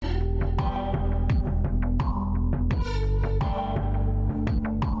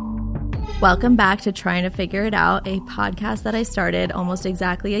Welcome back to Trying to Figure It Out, a podcast that I started almost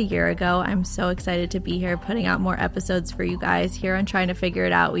exactly a year ago. I'm so excited to be here putting out more episodes for you guys. Here on Trying to Figure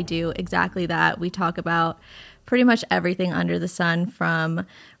It Out, we do exactly that. We talk about pretty much everything under the sun, from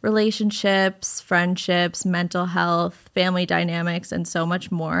relationships, friendships, mental health, family dynamics, and so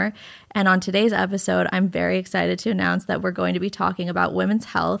much more. And on today's episode, I'm very excited to announce that we're going to be talking about women's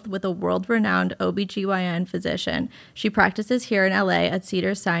health with a world-renowned OB-GYN physician. She practices here in LA at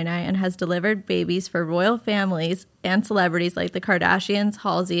Cedars-Sinai and has delivered babies for royal families and celebrities like the Kardashians,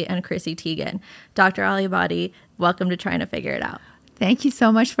 Halsey, and Chrissy Teigen. Dr. Alibadi, welcome to Trying to Figure It Out. Thank you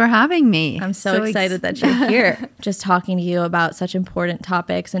so much for having me. I'm so excited that you're here. Just talking to you about such important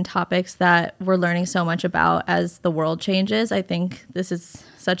topics and topics that we're learning so much about as the world changes. I think this is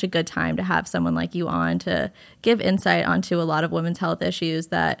such a good time to have someone like you on to give insight onto a lot of women's health issues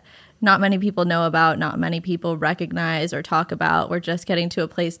that not many people know about, not many people recognize or talk about. We're just getting to a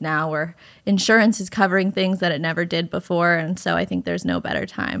place now where insurance is covering things that it never did before. And so I think there's no better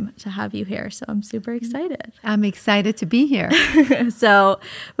time to have you here. So I'm super excited. I'm excited to be here. So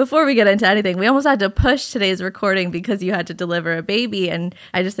before we get into anything, we almost had to push today's recording because you had to deliver a baby. And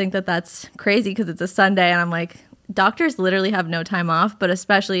I just think that that's crazy because it's a Sunday. And I'm like, doctors literally have no time off, but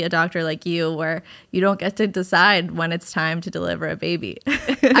especially a doctor like you where you don't get to decide when it's time to deliver a baby.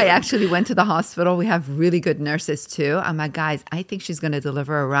 I actually went to the hospital. We have really good nurses too. I'm like, guys, I think she's going to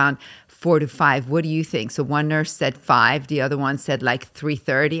deliver around 4 to 5. What do you think? So one nurse said 5. The other one said like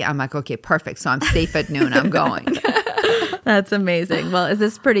 3:30. I'm like, okay, perfect. So I'm safe at noon. I'm going. That's amazing. Well, is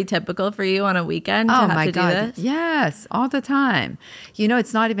this pretty typical for you on a weekend to have to do this? Yes, all the time. You know,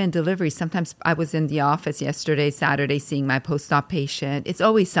 it's not even delivery. Sometimes I was in the office yesterday, Saturday, seeing my post-op patient. It's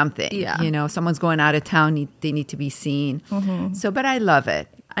always something. Yeah. You know, someone's going out of town, they need to be seen. Mm-hmm. So, but I love it.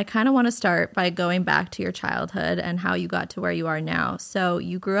 I kind of want to start by going back to your childhood and how you got to where you are now. So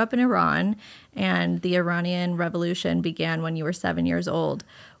you grew up in Iran, and the Iranian Revolution began when you were 7 years old.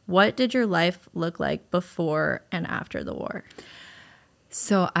 What did your life look like before and after the war?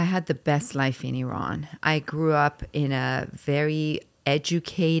 So I had the best life in Iran. I grew up in a very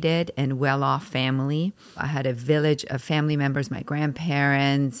educated and well-off family. I had a village of family members, my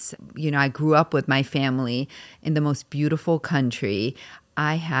grandparents. You know, I grew up with my family in the most beautiful country.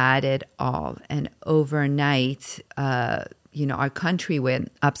 I had it all. And overnight, you know, our country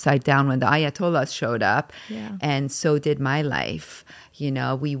went upside down when the Ayatollahs showed up. Yeah. And so did my life. You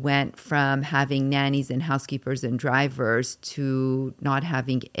know, we went from having nannies and housekeepers and drivers to not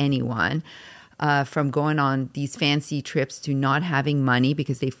having anyone, from going on these fancy trips to not having money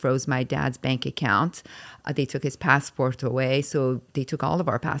because they froze my dad's bank account. They took his passport away. So they took all of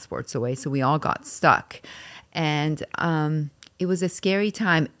our passports away. So we all got stuck. And it was a scary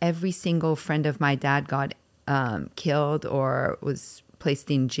time. Every single friend of my dad got killed or was placed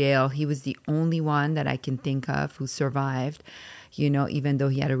in jail. He was the only one that I can think of who survived. You know, even though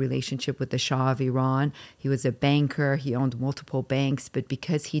he had a relationship with the Shah of Iran, he was a banker, he owned multiple banks, but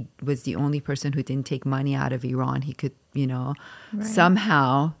because he was the only person who didn't take money out of Iran, he could, you know,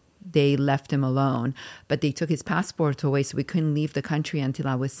 somehow they left him alone. But they took his passport away, so we couldn't leave the country until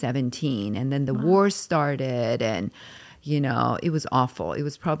I was 17. And then the war started, and you know, it was awful. It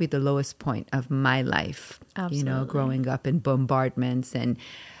was probably the lowest point of my life. Absolutely. You know, growing up in bombardments and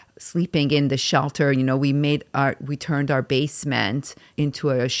sleeping in the shelter. You know, we turned our basement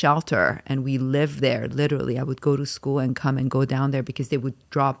into a shelter and we lived there. Literally, I would go to school and come and go down there because they would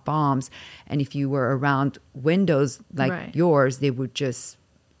drop bombs. And if you were around windows like yours, they would just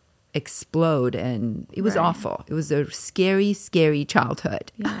explode. And it was awful. It was a scary, scary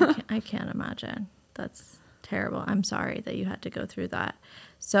childhood. Yeah, I can't imagine. That's terrible. I'm sorry that you had to go through that.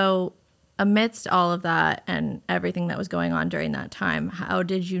 So amidst all of that and everything that was going on during that time, how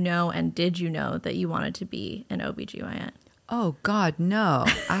did you know, and did you know that you wanted to be an OB-GYN? Oh, God, no.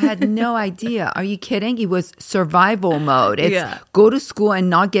 I had no idea. Are you kidding? It was survival mode. It's go to school and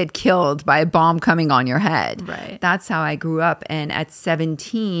not get killed by a bomb coming on your head. Right. That's how I grew up. And at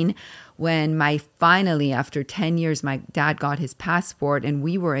 17, when finally, after 10 years, my dad got his passport and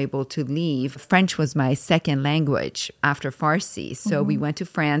we were able to leave. French was my second language after Farsi. So we went to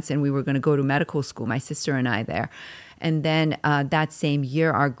France and we were going to go to medical school, my sister and I there. And then that same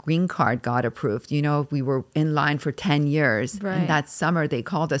year, our green card got approved. You know, we were in line for 10 years. Right. And that summer, they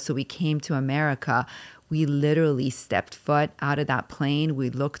called us. So we came to America. We literally stepped foot out of that plane. We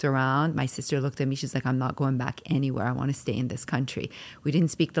looked around. My sister looked at me. She's like, I'm not going back anywhere. I want to stay in this country. We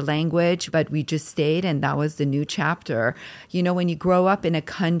didn't speak the language, but we just stayed. And that was the new chapter. You know, when you grow up in a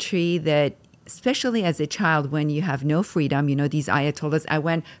country that, especially as a child, when you have no freedom, you know, these ayatollahs, I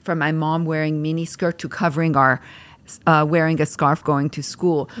went from my mom wearing mini skirt to covering our wearing a scarf going to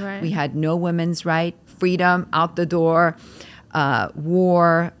school. Right. We had no women's right, freedom out the door,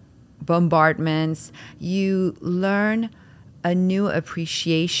 war, bombardments. You learn a new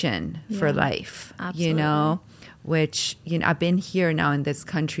appreciation for life, Absolutely. which, I've been here now in this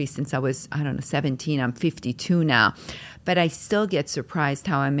country since I was, 17. I'm 52 now. But I still get surprised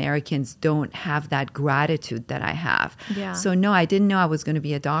how Americans don't have that gratitude that I have. Yeah. So no, I didn't know I was going to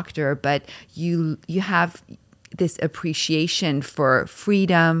be a doctor, but you have this appreciation for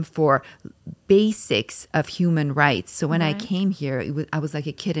freedom, for basics of human rights. So when I came here, I was like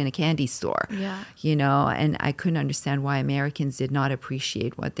a kid in a candy store, and I couldn't understand why Americans did not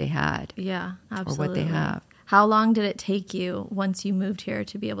appreciate what they had. Yeah, absolutely. Or what they have. How long did it take you once you moved here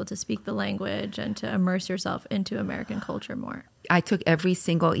to be able to speak the language and to immerse yourself into American culture more? I took every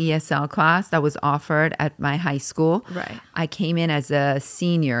single ESL class that was offered at my high school. Right. I came in as a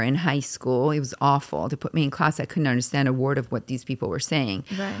senior in high school. It was awful to put me in class. I couldn't understand a word of what these people were saying.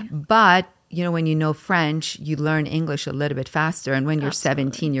 Right. But when you know French, you learn English a little bit faster. And when you're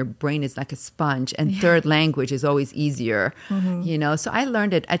 17, your brain is like a sponge. And third language is always easier, So I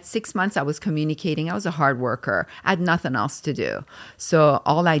learned it. At 6 months, I was communicating. I was a hard worker. I had nothing else to do. So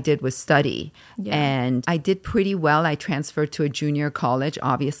all I did was study. Yeah. And I did pretty well. I transferred to a junior college,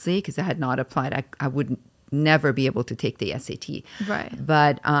 obviously, because I had not applied. I wouldn't never be able to take the SAT. Right.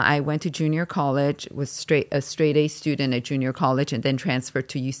 But I went to junior college, was a straight A student at junior college, and then transferred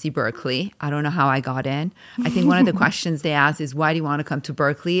to UC Berkeley. I don't know how I got in. I think one of the questions they asked is, why do you want to come to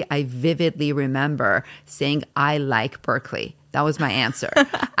Berkeley? I vividly remember saying, I like Berkeley. That was my answer.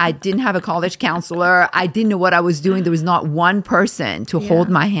 I didn't have a college counselor. I didn't know what I was doing. There was not one person to hold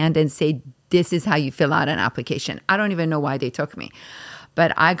my hand and say, this is how you fill out an application. I don't even know why they took me.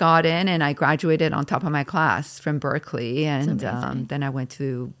 But I got in and I graduated on top of my class from Berkeley. And then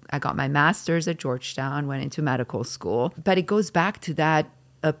I got my master's at Georgetown, went into medical school. But it goes back to that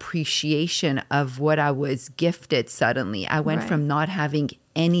appreciation of what I was gifted suddenly. I went from not having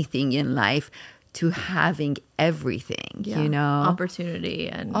anything in life to having everything, Opportunity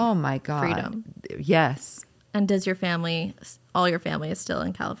and oh my God. Freedom. Yes. And does all your family is still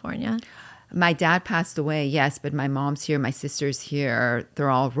in California? My dad passed away, yes, but my mom's here, my sister's here. They're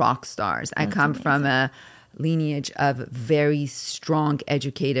all rock stars. I come from a lineage of very strong,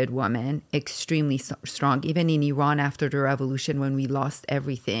 educated women, extremely strong. Even in Iran after the revolution, when we lost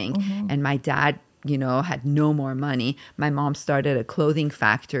everything, and my dad, had no more money. My mom started a clothing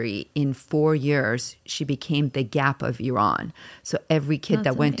factory. In 4 years, she became the Gap of Iran. So every kid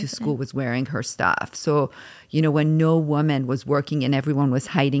that went to school was wearing her stuff. So, when no woman was working and everyone was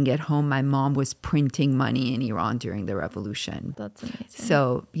hiding at home, my mom was printing money in Iran during the revolution. That's amazing.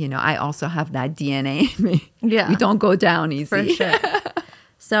 So, I also have that DNA in me. Yeah. We don't go down easy. For sure.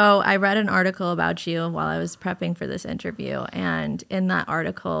 So I read an article about you while I was prepping for this interview. And in that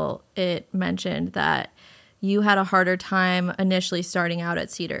article, it mentioned that you had a harder time initially starting out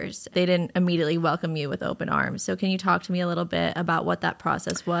at Cedars. They didn't immediately welcome you with open arms. So can you talk to me a little bit about what that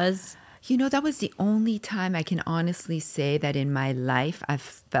process was? That was the only time I can honestly say that in my life I've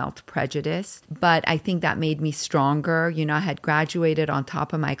felt prejudice. But I think that made me stronger. I had graduated on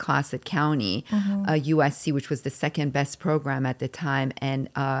top of my class at County, USC, which was the second best program at the time. And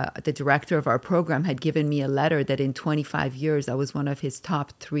the director of our program had given me a letter that in 25 years, I was one of his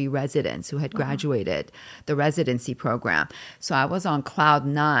top 3 residents who had graduated the residency program. So I was on cloud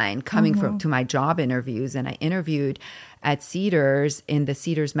 9 coming to my job interviews, and I interviewed at Cedars in the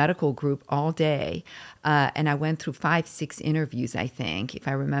Cedars medical group all day. And I went through 5-6 interviews, I think, if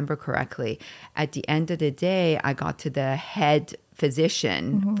I remember correctly. At the end of the day, I got to the head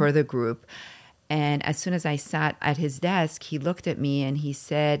physician for the group. And as soon as I sat at his desk, he looked at me and he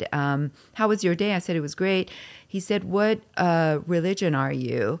said, how was your day? I said, it was great. He said, what religion are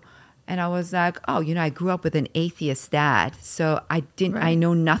you? And I was like, I grew up with an atheist dad, so I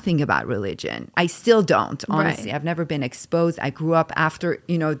know nothing about religion. I still don't, honestly. Right. I've never been exposed. I grew up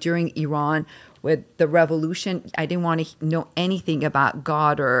during Iran with the revolution. I didn't want to know anything about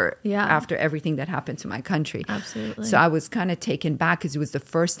God or after everything that happened to my country. Absolutely. So I was kind of taken back because it was the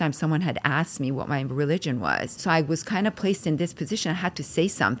first time someone had asked me what my religion was. So I was kind of placed in this position. I had to say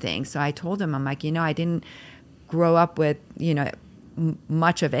something. So I told him, I'm like, I didn't grow up with,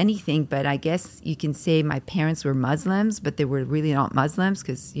 much of anything, but I guess you can say my parents were Muslims, but they were really not Muslims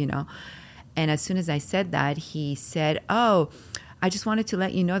because, and as soon as I said that, he said, I just wanted to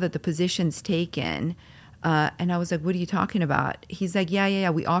let you know that the position's taken. And I was like, what are you talking about? He's like, yeah.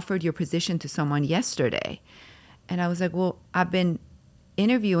 We offered your position to someone yesterday. And I was like, well, I've been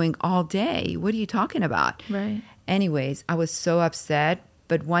interviewing all day. What are you talking about? Right. Anyways, I was so upset.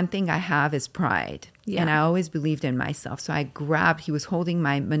 But one thing I have is pride. Yeah. And I always believed in myself. So I grabbed, he was holding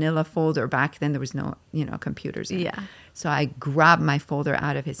my manila folder. Back then there was no, computers. Yeah. So I grabbed my folder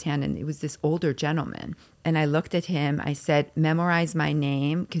out of his hand, and it was this older gentleman. And I looked at him. I said, memorize my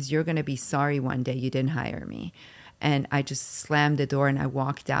name because you're going to be sorry one day you didn't hire me. And I just slammed the door and I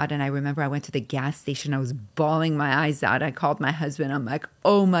walked out. And I remember I went to the gas station. I was bawling my eyes out. I called my husband. I'm like,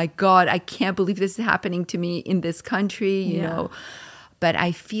 oh my God, I can't believe this is happening to me in this country, you know. But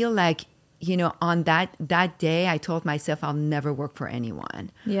I feel like, on that day, I told myself I'll never work for anyone.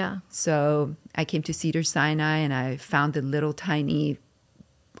 Yeah. So I came to Cedars-Sinai and I found a little tiny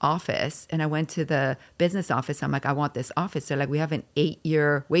office, and I went to the business office. I'm like, I want this office. They're like, we have an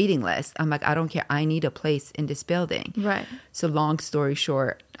 8-year waiting list. I'm like, I don't care. I need a place in this building. Right. So long story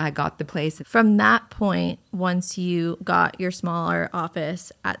short, I got the place. From that point, once you got your smaller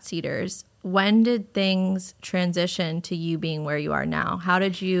office at Cedars, when did things transition to you being where you are now? How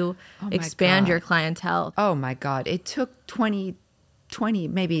did you expand your clientele? Oh my God. It took 20,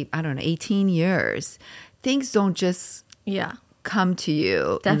 maybe, I don't know, 18 years. Things don't just come to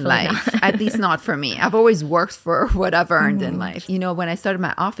you in life. At least not for me. I've always worked for what I've earned in life. When I started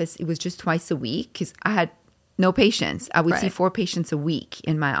my office, it was just twice a week because I had no patients. I would see 4 patients a week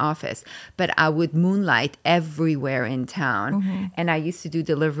in my office, but I would moonlight everywhere in town. And I used to do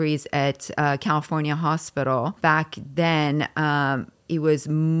deliveries at California Hospital. Back then, it was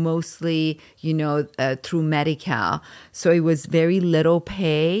mostly, through Medi-Cal. So it was very little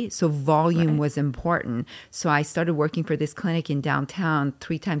pay. So volume was important. So I started working for this clinic in downtown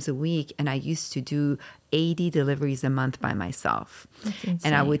 3 times a week. And I used to do 80 deliveries a month by myself. That's insane.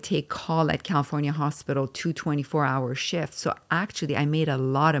 And I would take call at California Hospital, 2 24-hour shifts. So actually, I made a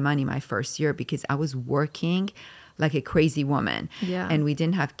lot of money my first year because I was working like a crazy woman. Yeah. And we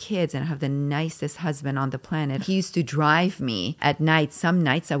didn't have kids, and I have the nicest husband on the planet. He used to drive me at night. Some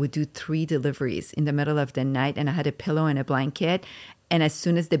nights I would do 3 deliveries in the middle of the night, and I had a pillow and a blanket. And as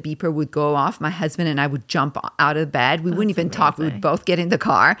soon as the beeper would go off, my husband and I would jump out of bed. We wouldn't even talk. We would both get in the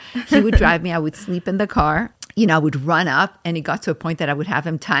car. He would drive me. I would sleep in the car. I would run up, and it got to a point that I would have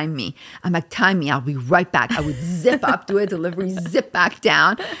him time me. I'm like, time me. I'll be right back. I would zip up, do a delivery, zip back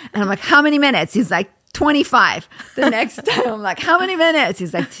down. And I'm like, how many minutes? He's like, 25. The next time I'm like, how many minutes?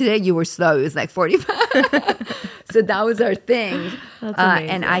 He's like, today you were slow. It was like 45. So that was our thing. That's amazing.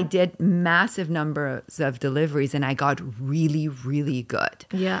 And I did massive numbers of deliveries, and I got really, really good.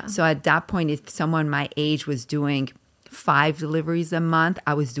 Yeah. So at that point, if someone my age was doing 5 deliveries a month,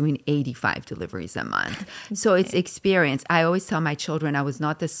 I was doing 85 deliveries a month. So it's experience. I always tell my children I was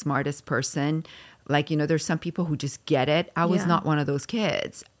not the smartest person. Like, there's some people who just get it. I was not one of those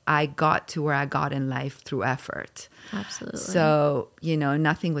kids. I got to where I got in life through effort. Absolutely. So,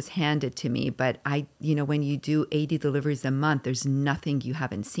 nothing was handed to me. But when you do 80 deliveries a month, there's nothing you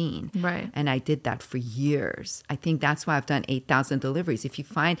haven't seen. Right. And I did that for years. I think that's why I've done 8,000 deliveries. If you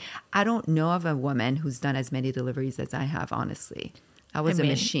find, I don't know of a woman who's done as many deliveries as I have, honestly. I was a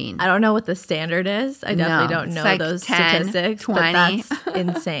machine. I don't know what the standard is. I definitely don't know like those 10, statistics, 20. but that's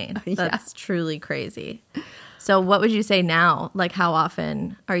insane. That's truly crazy. So what would you say now? Like, how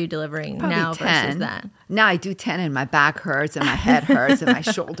often are you delivering Probably now 10. versus then? Now I do 10 and my back hurts and my head hurts and my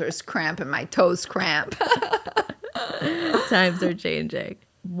shoulders cramp and my toes cramp. Times are changing.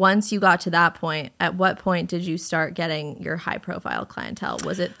 Once you got to that point, at what point did you start getting your high profile clientele?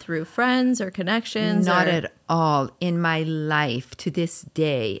 Was it through friends or connections? Not at all. In my life to this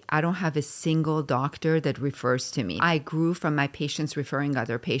day, I don't have a single doctor that refers to me. I grew from my patients referring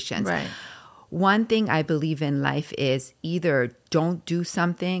other patients. Right. One thing I believe in life is either don't do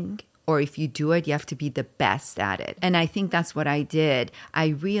something, or if you do it, you have to be the best at it. And I think that's what I did. I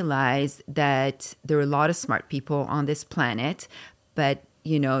realized that there are a lot of smart people on this planet, but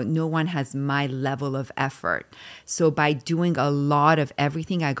no one has my level of effort. So by doing a lot of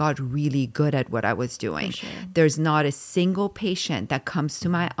everything, I got really good at what I was doing. Sure. There's not a single patient that comes to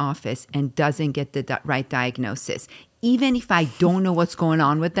my office and doesn't get the right diagnosis. Even if I don't know what's going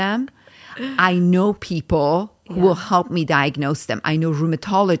on with them, I know people who will help me diagnose them. I know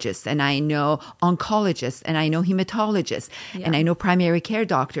rheumatologists, and I know oncologists, and I know hematologists, and I know primary care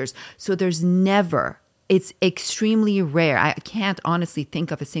doctors. So there's never, it's extremely rare. I can't honestly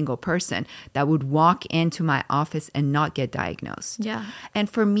think of a single person that would walk into my office and not get diagnosed. Yeah. And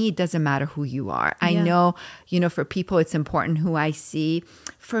for me, it doesn't matter who you are. I know, for people, it's important who I see.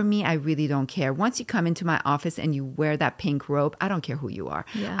 For me, I really don't care. Once you come into my office and you wear that pink robe, I don't care who you are.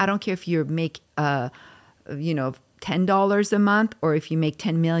 Yeah. I don't care if you make, $10 a month or if you make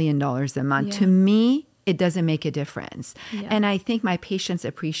 $10 million a month. Yeah. To me, it doesn't make a difference. Yeah. And I think my patients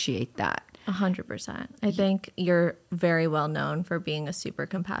appreciate that. 100%. I think you're very well known for being a super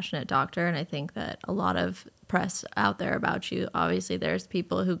compassionate doctor. And I think that a lot of press out there about you, obviously there's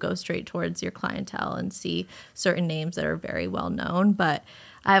people who go straight towards your clientele and see certain names that are very well known. But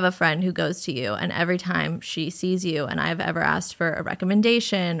I have a friend who goes to you, and every time she sees you and I've ever asked for a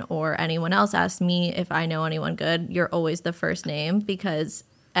recommendation or anyone else asks me if I know anyone good, you're always the first name, because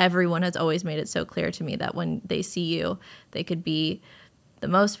everyone has always made it so clear to me that when they see you, they could be the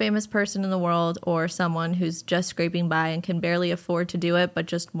most famous person in the world or someone who's just scraping by and can barely afford to do it, but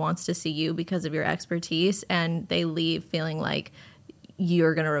just wants to see you because of your expertise. And they leave feeling like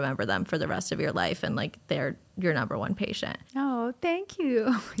you're going to remember them for the rest of your life and like they're your number one patient. Oh, thank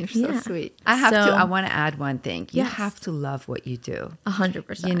you. You're so sweet. I want to add one thing. You have to love what you do.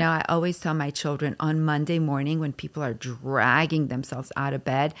 100%. You know, I always tell my children on Monday morning when people are dragging themselves out of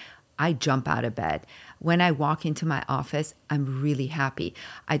bed, I jump out of bed. When I walk into my office, I'm really happy.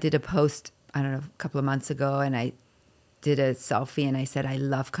 I did a post, I don't know, a couple of months ago, and I did a selfie and I said, I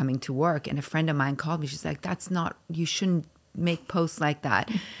love coming to work. And a friend of mine called me. She's like, you shouldn't make posts like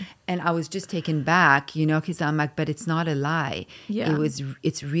that. And I was just taken back, you know, because I'm like, but it's not a lie. Yeah.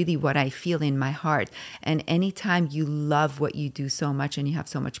 It's really what I feel in my heart. And anytime you love what you do so much and you have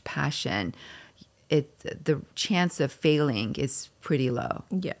so much passion, the chance of failing is pretty low.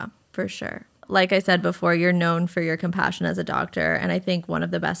 Yeah, for sure. Like I said before, you're known for your compassion as a doctor. And I think one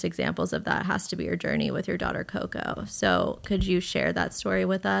of the best examples of that has to be your journey with your daughter, Coco. So could you share that story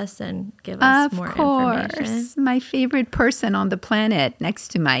with us and give us more information? Of course. My favorite person on the planet next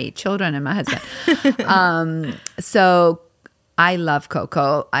to my children and my husband. So I love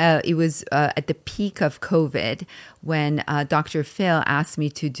Coco. It was at the peak of COVID when Dr. Phil asked me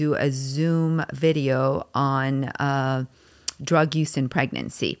to do a Zoom video on drug use in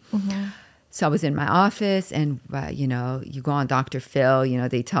pregnancy. Mm-hmm. So I was in my office and, you know, you go on Dr. Phil, you know,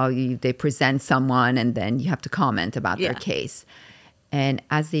 they tell you, they present someone and then you have to comment about their case. And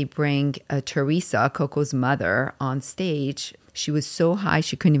as they bring Teresa, Coco's mother, on stage, she was so high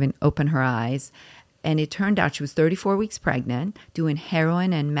she couldn't even open her eyes. And it turned out she was 34 weeks pregnant, doing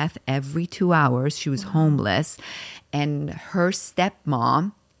heroin and meth every 2 hours. She was homeless. And her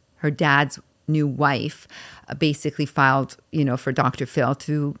stepmom, her dad's new wife, basically filed, you know, for Dr. Phil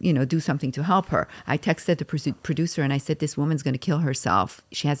to, you know, do something to help her. I texted the producer and I said, this woman's going to kill herself.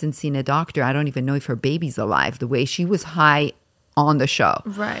 She hasn't seen a doctor. I don't even know if her baby's alive, the way she was high on the show.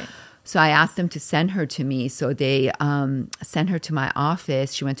 Right. So I asked them to send her to me. So they sent her to my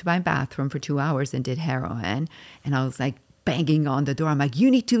office. She went to my bathroom for 2 hours and did heroin. And I was like, banging on the door. I'm like, you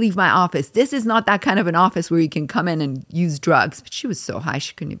need to leave my office. This is not that kind of an office where you can come in and use drugs. But she was so high,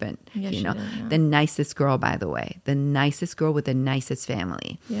 she couldn't even, you know. The nicest girl, by the way. The nicest girl with the nicest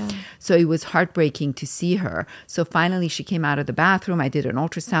family. Yeah. So it was heartbreaking to see her. So finally she came out of the bathroom. I did an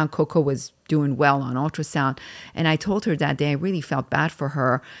ultrasound. Coco was doing well on ultrasound. And I told her that day, I really felt bad for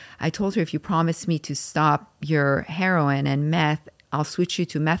her. I told her, if you promise me to stop your heroin and meth, I'll switch you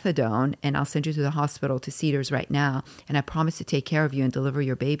to methadone and I'll send you to the hospital to Cedars right now. And I promise to take care of you and deliver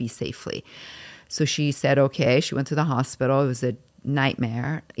your baby safely. So she said, okay. She went to the hospital. It was a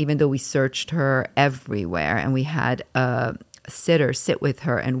nightmare, even though we searched her everywhere. And we had a sitter sit with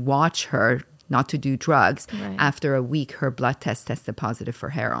her and watch her not to do drugs. Right. After a week, her blood test tested positive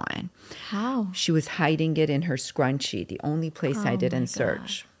for heroin. How? She was hiding it in her scrunchie, the only place I didn't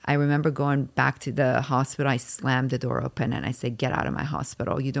search. I remember going back to the hospital. I slammed the door open and I said, get out of my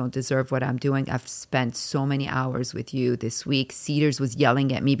hospital. You don't deserve what I'm doing. I've spent so many hours with you this week. Cedars was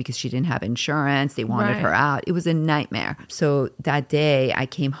yelling at me because she didn't have insurance. They wanted her out. It was a nightmare. So that day I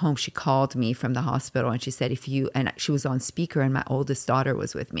came home. She called me from the hospital and she said, and she was on speaker and my oldest daughter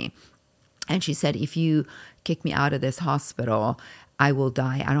was with me. And she said, if you kick me out of this hospital, I will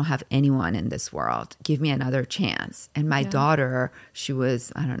die. I don't have anyone in this world. Give me another chance. And my daughter, she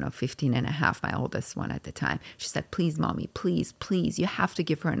was, 15 and a half, my oldest one at the time. She said, please, mommy, please, you have to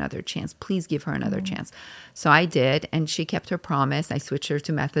give her another chance. Please give her another chance. So I did. And she kept her promise. I switched her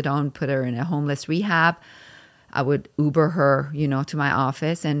to methadone, put her in a homeless rehab. I would Uber her, to my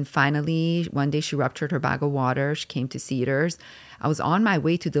office. And finally, one day she ruptured her bag of water. She came to Cedars. I was on my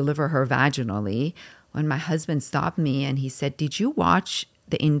way to deliver her vaginally when my husband stopped me and he said, did you watch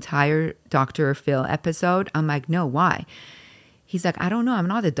the entire Dr. Phil episode? I'm like, no, why? He's like, I don't know. I'm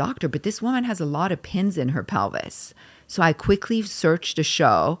not a doctor, but this woman has a lot of pins in her pelvis. So I quickly searched the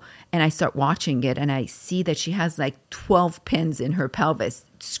show and I start watching it and I see that she has like 12 pins in her pelvis,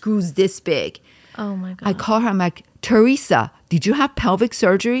 screws this big. Oh my God. I call her, I'm like, Teresa, did you have pelvic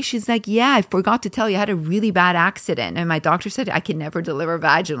surgery? She's like, yeah, I forgot to tell you, I had a really bad accident. And my doctor said I can never deliver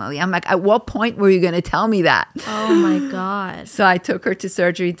vaginally. I'm like, at what point were you going to tell me that? Oh my God. So I took her to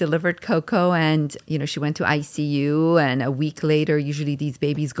surgery, delivered Coco, and, she went to ICU. And a week later, usually these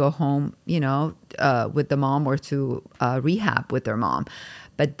babies go home, with the mom or to rehab with their mom.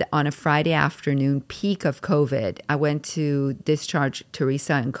 But on a Friday afternoon, peak of COVID, I went to discharge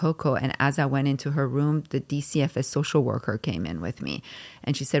Teresa and Coco. And as I went into her room, the DCFS social worker came in with me.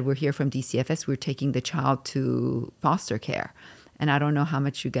 And she said, we're here from DCFS. We're taking the child to foster care. And I don't know how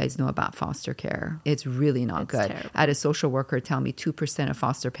much you guys know about foster care. It's really not good. Terrible. I had a social worker tell me 2% of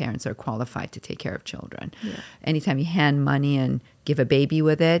foster parents are qualified to take care of children. Yeah. Anytime you hand money and give a baby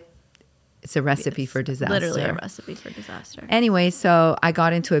with it, it's a recipe for disaster. Literally a recipe for disaster. Anyway, so I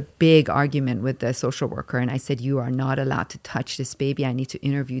got into a big argument with the social worker and I said, you are not allowed to touch this baby. I need to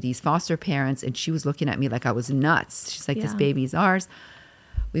interview these foster parents. And she was looking at me like I was nuts. She's like, this baby's ours.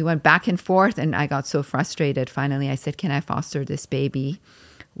 We went back and forth and I got so frustrated. Finally, I said, can I foster this baby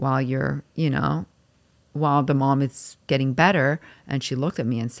while you're, while the mom is getting better? And she looked at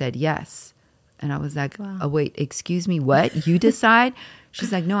me and said, yes. And I was like, wow. Oh, wait, excuse me, what? You decide?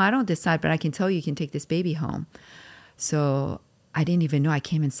 She's like, no, I don't decide, but I can tell you can take this baby home. So I didn't even know. I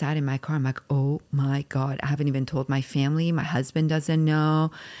came and sat in my car. I'm like, oh my God, I haven't even told my family. My husband doesn't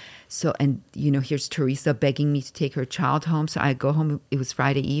know. So, and here's Teresa begging me to take her child home. So I go home. It was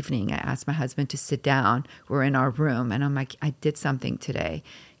Friday evening. I asked my husband to sit down. We're in our room. And I'm like, I did something today.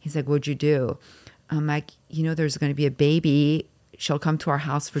 He's like, what'd you do? I'm like, there's going to be a baby. She'll come to our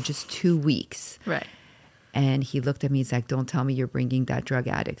house for just 2 weeks. Right. And he looked at me. He's like, don't tell me you're bringing that drug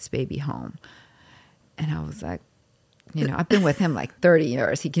addict's baby home. And I was like, I've been with him like 30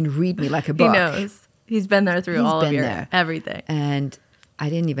 years. He can read me like a book. He knows. He's been there through all of your everything. And I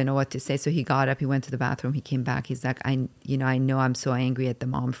didn't even know what to say. So he got up, he went to the bathroom, he came back. He's like, I know I'm so angry at the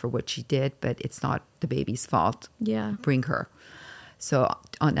mom for what she did, but it's not the baby's fault. Yeah. Bring her. So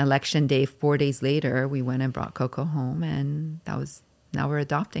on election day, 4 days later, we went and brought Coco home, and now we're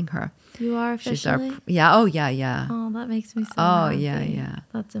adopting her. You are officially? Yeah. Oh, yeah. Oh, that makes me so happy. Yeah.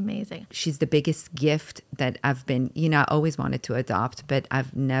 That's amazing. She's the biggest gift that I've been, I always wanted to adopt, but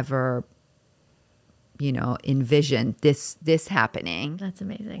I've never, envisioned this happening. That's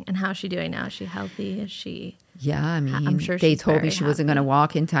amazing. And how's she doing now? Is she healthy? Is she? Yeah, I mean, I'm sure they she's told me very she wasn't going to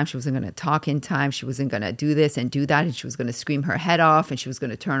walk in time. She wasn't going to talk in time. She wasn't going to do this and do that. And she was going to scream her head off. And she was going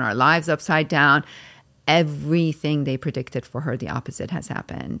to turn our lives upside down. Everything they predicted for her, the opposite has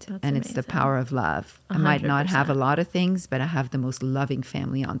happened. That's and amazing. It's the power of love. 100%. I might not have a lot of things, but I have the most loving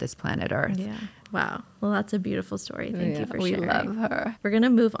family on this planet Earth. Yeah. Wow. Well, that's a beautiful story. Thank you for sharing. We love her. We're going to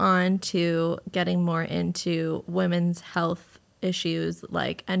move on to getting more into women's health issues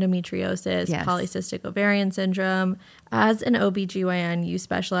like endometriosis, Yes. polycystic ovarian syndrome. As an OB-GYN, you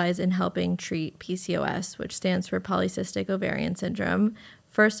specialize in helping treat PCOS, which stands for polycystic ovarian syndrome.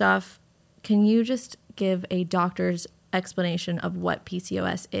 First off, can you just give a doctor's explanation of what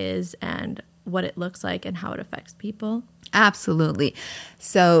PCOS is and what it looks like and how it affects people? Absolutely.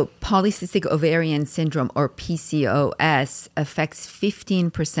 So polycystic ovarian syndrome, or PCOS, affects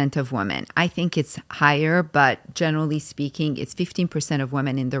 15% of women. I think it's higher, but generally speaking, it's 15% of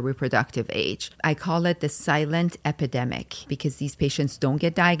women in their reproductive age. I call it the silent epidemic because these patients don't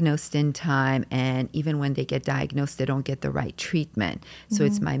get diagnosed in time, and even when they get diagnosed, they don't get the right treatment. So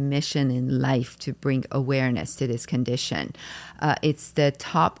it's my mission in life to bring awareness to this condition. It's the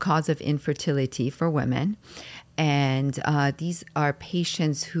top cause of infertility for women. And these are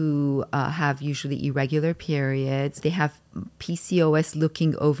patients who have usually irregular periods. They have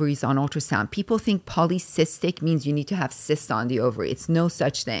PCOS-looking ovaries on ultrasound. People think polycystic means you need to have cysts on the ovary. It's no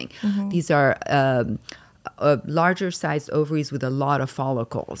such thing. These are larger sized ovaries with a lot of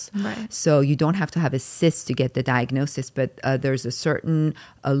follicles. Right. So you don't have to have a cyst to get the diagnosis, but there's a certain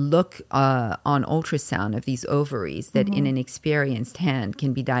look on ultrasound of these ovaries that in an experienced hand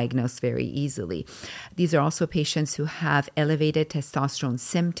can be diagnosed very easily. These are also patients who have elevated testosterone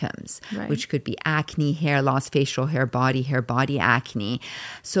symptoms, Right. which could be acne, hair loss, facial hair, body acne.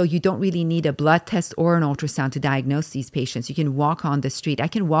 So you don't really need a blood test or an ultrasound to diagnose these patients. You can walk on the street. I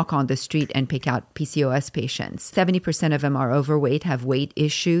can walk on the street and pick out PCOS patients. 70% of them are overweight, have weight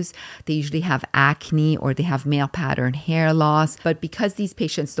issues. They usually have acne or they have male pattern hair loss. But because these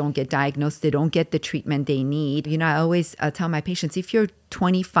patients don't get diagnosed, they don't get the treatment they need. I always tell my patients, if you're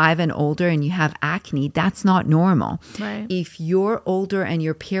 25 and older and you have acne, that's not normal. Right. If you're older and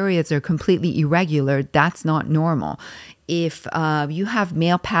your periods are completely irregular, that's not normal. If you have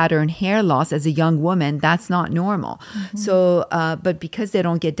male pattern hair loss as a young woman, that's not normal. So, but because they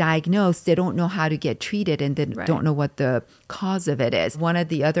don't get diagnosed, they don't know how to get treated and they don't know what the cause of it is. One of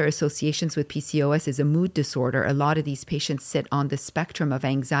the other associations with PCOS is a mood disorder. A lot of these patients sit on the spectrum of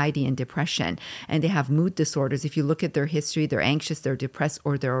anxiety and depression, and they have mood disorders. If you look at their history, they're anxious, they're depressed,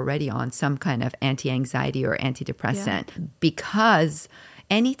 or they're already on some kind of anti-anxiety or antidepressant. Because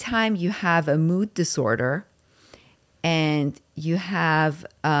anytime you have a mood disorder, and you have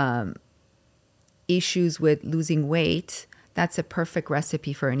issues with losing weight, that's a perfect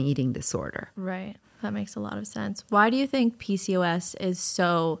recipe for an eating disorder. Right. That makes a lot of sense. Why do you think PCOS is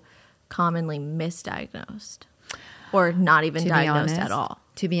so commonly misdiagnosed or not even diagnosed at all?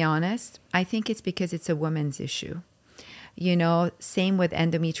 To be honest, I think it's because it's a woman's issue. You know, same with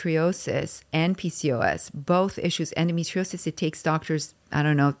endometriosis and PCOS. Both issues. Endometriosis, it takes doctors,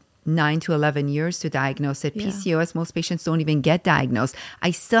 9 to 11 years to diagnose it. PCOS, most patients don't even get diagnosed. I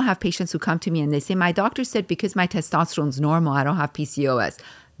still have patients who come to me and they say, my doctor said because my testosterone's normal, I don't have PCOS.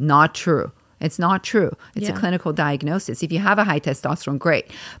 Not true. It's not true. It's a clinical diagnosis. If you have a high testosterone, great.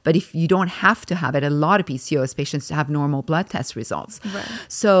 But if you don't have to have it, a lot of PCOS patients have normal blood test results. Right.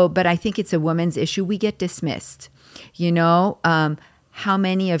 So, but I think it's a woman's issue. We get dismissed. You know, how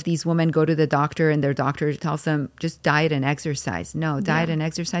many of these women go to the doctor and their doctor tells them just diet and exercise? No, diet and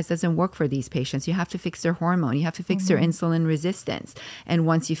exercise doesn't work for these patients. You have to fix their hormone. You have to fix their insulin resistance. And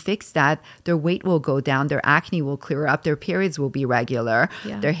once you fix that, their weight will go down, their acne will clear up, their periods will be regular,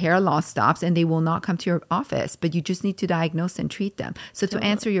 their hair loss stops, and they will not come to your office. But you just need to diagnose and treat them. So to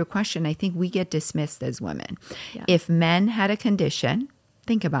answer your question, I think we get dismissed as women. Yeah. If men had a condition,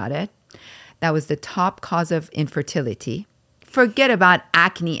 think about it, that was the top cause of infertility. Forget about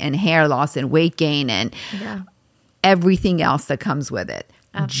acne and hair loss and weight gain and everything else that comes with it.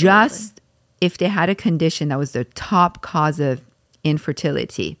 Absolutely. Just if they had a condition that was the top cause of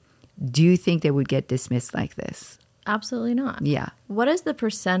infertility, do you think they would get dismissed like this? Absolutely not. Yeah. What is the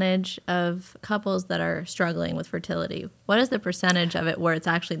percentage of couples that are struggling with fertility? What is the percentage of it where it's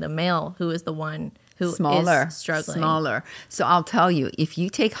actually the male who is the one who is struggling? Smaller. So I'll tell you, if you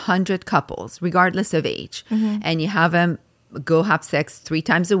take 100 couples, regardless of age, and you have them go have sex 3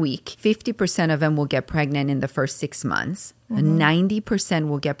 times a week, 50% of them will get pregnant in the first 6 months. 90%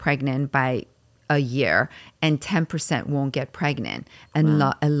 will get pregnant by a year, and 10% won't get pregnant. And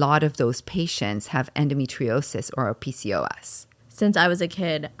a lot of those patients have endometriosis or PCOS. Since I was a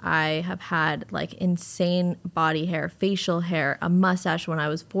kid, I have had like insane body hair, facial hair, a mustache when I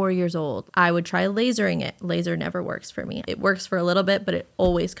was 4 years old. I would try lasering it. Laser never works for me. It works for a little bit, but it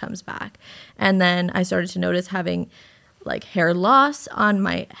always comes back. And then I started to notice having like hair loss on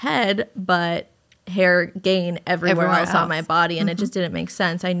my head, but hair gain everywhere else on my body. And it just didn't make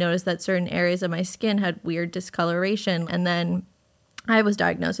sense. I noticed that certain areas of my skin had weird discoloration. And then I was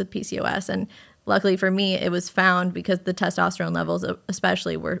diagnosed with PCOS. And luckily for me, it was found because the testosterone levels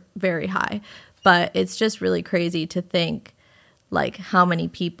especially were very high. But it's just really crazy to think like how many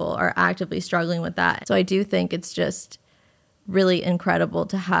people are actively struggling with that. So I do think it's just really incredible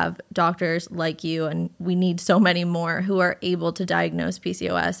to have doctors like you, and we need so many more who are able to diagnose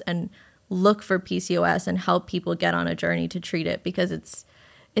PCOS and look for PCOS and help people get on a journey to treat it, because it's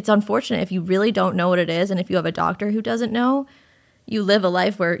unfortunate if you really don't know what it is, and if you have a doctor who doesn't know, you live a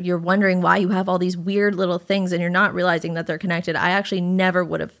life where you're wondering why you have all these weird little things and you're not realizing that they're connected. I actually never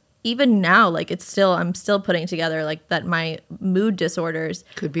would have, even now, like I'm still putting together like that my mood disorders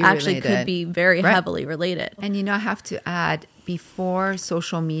could be very heavily related. And I have to add, before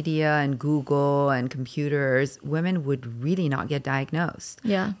social media and Google and computers, women would really not get diagnosed.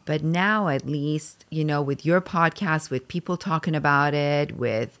 Yeah. But now at least, with your podcast, with people talking about it,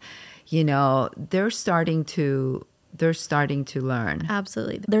 with, they're starting to learn.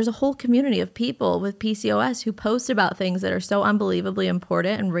 Absolutely. There's a whole community of people with PCOS who post about things that are so unbelievably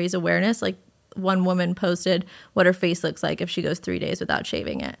important and raise awareness. Like one woman posted what her face looks like if she goes 3 days without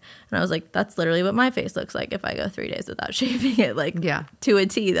shaving it. And I was like, that's literally what my face looks like if I go 3 days without shaving it. Like to a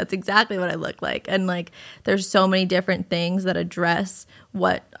T, that's exactly what I look like. And like, there's so many different things that address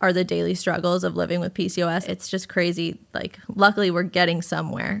what are the daily struggles of living with PCOS. It's just crazy. Like, luckily we're getting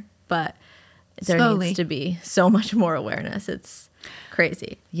somewhere, but there needs to be so much more awareness. It's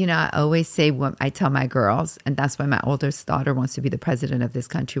crazy. I always say what I tell my girls, and that's why my oldest daughter wants to be the president of this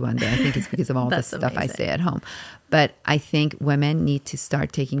country one day. I think it's because of all the stuff I say at home. But I think women need to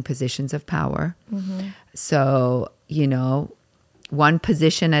start taking positions of power. So, one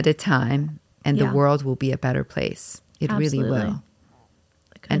position at a time, and the world will be a better place. It really will.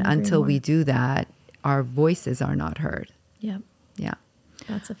 And until we do that, our voices are not heard. Yep. Yeah.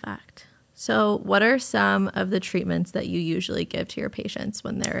 That's a fact. So what are some of the treatments that you usually give to your patients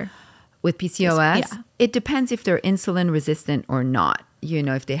when they're... With PCOS? Yeah. It depends if they're insulin resistant or not.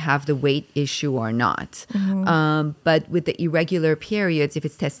 If they have the weight issue or not. But with the irregular periods, if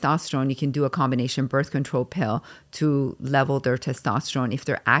it's testosterone, you can do a combination birth control pill to level their testosterone. If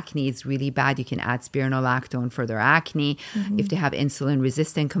their acne is really bad, you can add spironolactone for their acne. If they have insulin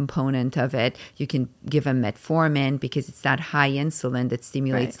resistant component of it, you can give them metformin because it's that high insulin that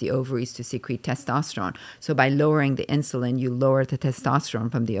stimulates the ovaries to secrete testosterone. So by lowering the insulin, you lower the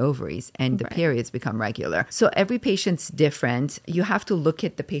testosterone from the ovaries and the periods become regular. So every patient's different. You have to look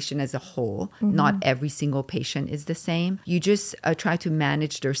at the patient as a whole. Not every single patient is the same. You just try to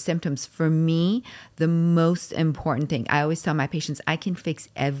manage their symptoms. For me, the most important thing, I always tell my patients, I can fix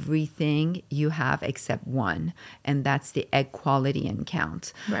everything you have except one, and that's the egg quality and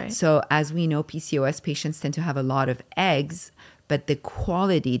count. Right. So as we know, PCOS patients tend to have a lot of eggs, but the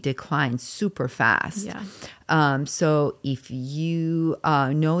quality declines super fast. Yeah. So if you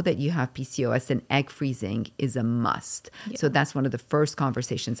know that you have PCOS, then egg freezing is a must. Yeah. So that's one of the first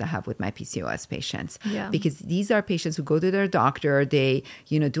conversations I have with my PCOS patients. Yeah. Because these are patients who go to their doctor, they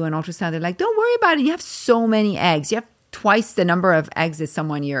do an ultrasound, they're like, don't worry about it, you have so many eggs. You have twice the number of eggs as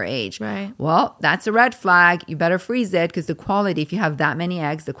someone your age. Right. Well, that's a red flag. You better freeze it because the quality, if you have that many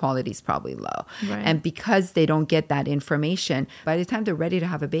eggs, the quality is probably low. Right. And because they don't get that information, by the time they're ready to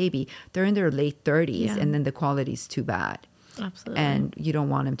have a baby, they're in their late 30s and then the quality is too bad. Absolutely. And you don't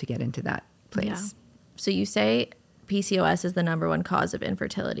want them to get into that place. Yeah. So you say PCOS is the number one cause of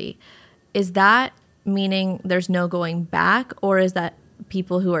infertility. Is that meaning there's no going back, or is that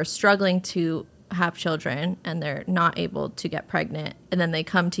people who are struggling to have children and they're not able to get pregnant, and then they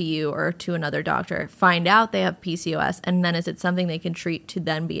come to you or to another doctor, find out they have PCOS, and then is it something they can treat to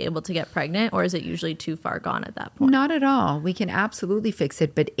then be able to get pregnant, or is it usually too far gone at that point? Not at all. We can absolutely fix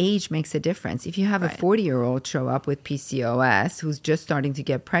it, but age makes a difference. If you have a 40-year-old show up with PCOS who's just starting to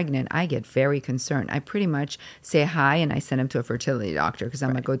get pregnant, I get very concerned. I pretty much say hi and I send him to a fertility doctor because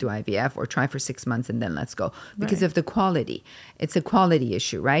I'm going to go do IVF or try for 6 months and then let's go because of the quality. It's a quality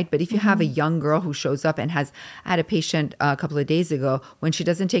issue, right? But if you have a young girl who shows up and I had a patient a couple of days ago, when she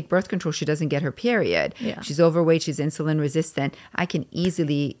doesn't take birth control, she doesn't get her period. Yeah. She's overweight, she's insulin resistant. I can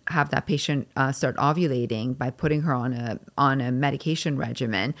easily have that patient start ovulating by putting her on a medication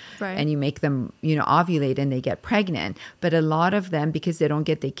regimen. Right. And you make them, ovulate and they get pregnant. But a lot of them, because they don't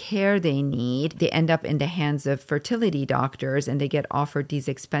get the care they need, they end up in the hands of fertility doctors and they get offered these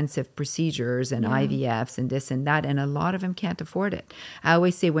expensive procedures and IVFs and this and that. And a lot of them can't afford it. I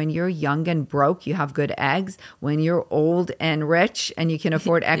always say when you're young and broke, you have good eggs. When you're old and rich and you can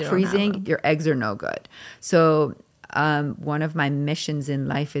afford egg freezing, your eggs are no good. So one of my missions in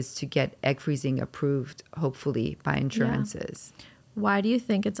life is to get egg freezing approved, hopefully by insurances. Yeah. Why do you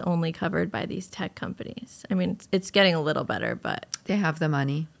think it's only covered by these tech companies? I mean, it's getting a little better, but... They have the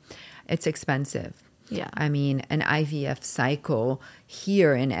money. It's expensive. Yeah. I mean, an IVF cycle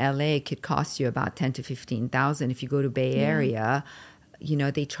here in LA could cost you about $10,000 to $15,000. If you go to Bay Area,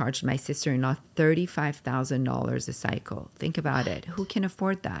 they charged my sister-in-law $35,000 a cycle. Think about it. Who can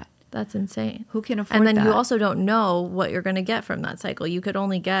afford that? That's insane. Who can afford that? And then you also don't know what you're going to get from that cycle. You could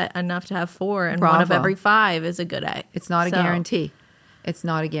only get enough to have 4, and one of every 5 is a good egg. It's not a guarantee. It's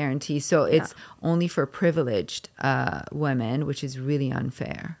not a guarantee. So it's only for privileged women, which is really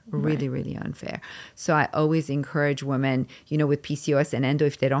unfair, really, really unfair. So I always encourage women, with PCOS and endo,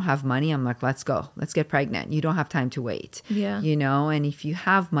 if they don't have money, I'm like, let's go. Let's get pregnant. You don't have time to wait. Yeah. And if you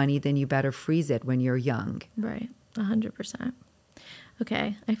have money, then you better freeze it when you're young. Right. 100%.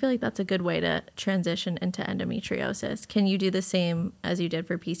 Okay. I feel like that's a good way to transition into endometriosis. Can you do the same as you did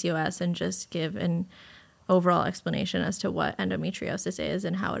for PCOS and just give an overall explanation as to what endometriosis is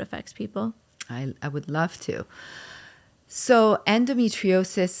and how it affects people? I would love to. So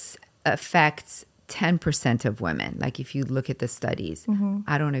endometriosis affects 10% of women. Like if you look at the studies,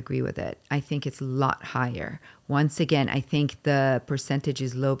 I don't agree with it. I think it's a lot higher. Once again, I think the percentage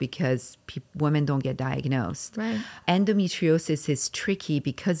is low because women don't get diagnosed. Right. Endometriosis is tricky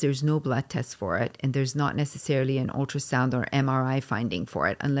because there's no blood test for it and there's not necessarily an ultrasound or MRI finding for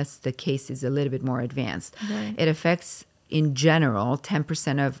it unless the case is a little bit more advanced. Right. It affects, in general,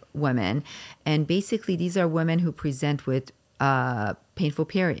 10% of women. And basically, these are women who present with painful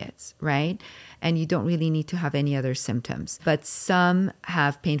periods, right? And you don't really need to have any other symptoms. But some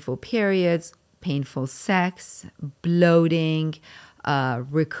have painful periods, painful sex, bloating,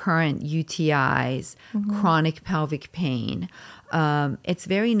 recurrent UTIs, chronic pelvic pain. It's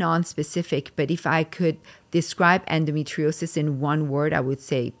very non-specific, but if I could describe endometriosis in one word, I would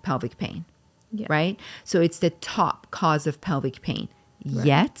say pelvic pain, right? So it's the top cause of pelvic pain. Right.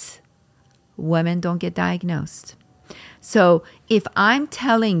 Yet, women don't get diagnosed. So if I'm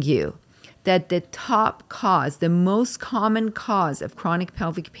telling you that the top cause, the most common cause of chronic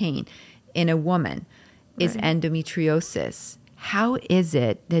pelvic pain in a woman is endometriosis, how is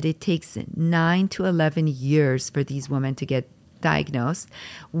it that it takes 9 to 11 years for these women to get diagnosed?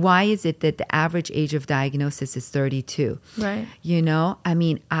 Why is it that the average age of diagnosis is 32? Right. You know, I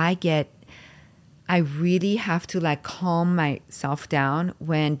mean, I really have to like calm myself down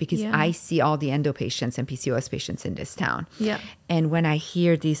because I see all the endo patients and PCOS patients in this town. Yeah. And when I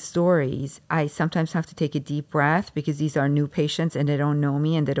hear these stories, I sometimes have to take a deep breath because these are new patients and they don't know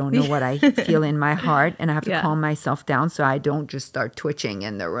me and they don't know what I feel in my heart. And I have to calm myself down so I don't just start twitching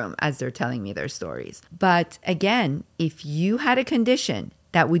in the room as they're telling me their stories. But again, if you had a condition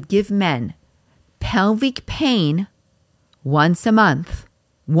that would give men pelvic pain once a month,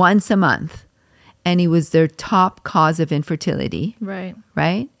 and it was their top cause of infertility. Right.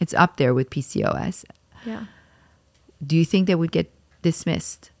 Right? It's up there with PCOS. Yeah. Do you think they would get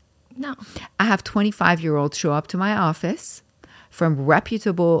dismissed? No. I have 25-year-olds show up to my office from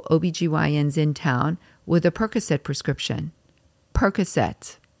reputable OB-GYNs in town with a Percocet prescription.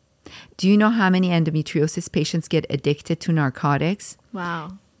 Percocet. Do you know how many endometriosis patients get addicted to narcotics?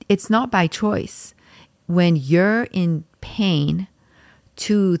 Wow. It's not by choice. When you're in pain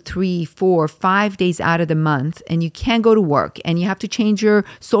 2, 3, 4, 5 days out of the month and you can't go to work and you have to change your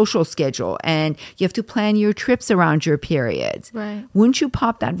social schedule and you have to plan your trips around your periods. Right. Wouldn't you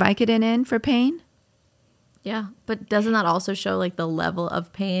pop that Vicodin in for pain? Yeah. But doesn't that also show like the level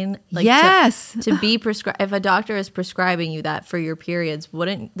of pain? Like yes. To be prescribed, if a doctor is prescribing you that for your periods,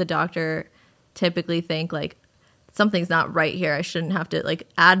 wouldn't the doctor typically think like something's not right here? I shouldn't have to like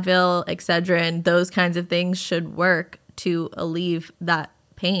Advil, Excedrin, those kinds of things should work to alleviate that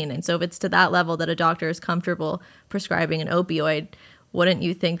pain. And so if it's to that level that a doctor is comfortable prescribing an opioid, wouldn't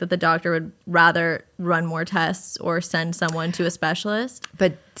you think that the doctor would rather run more tests or send someone to a specialist?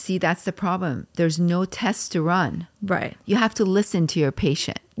 But see, that's the problem. There's no tests to run. Right. You have to listen to your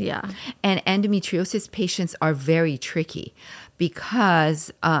patient. Yeah. And endometriosis patients are very tricky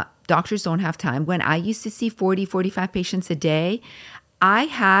because doctors don't have time. When I used to see 40, 45 patients a day, I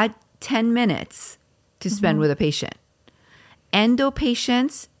had 10 minutes to spend with a patient. Endo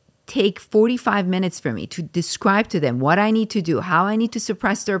patients take 45 minutes for me to describe to them what I need to do, how I need to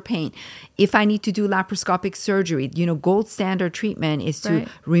suppress their pain, if I need to do laparoscopic surgery. You know, gold standard treatment is to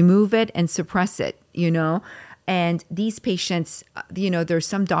remove it and suppress it, you know. And these patients, you know, there's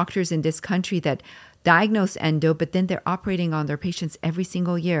some doctors in this country that diagnose endo, but then they're operating on their patients every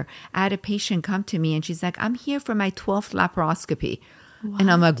single year. I had a patient come to me and she's like, I'm here for my 12th laparoscopy. What?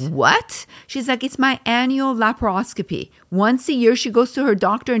 And I'm like, what? She's like, it's my annual laparoscopy. Once a year, she goes to her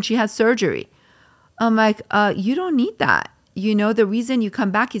doctor and she has surgery. I'm like, you don't need that. You know, the reason you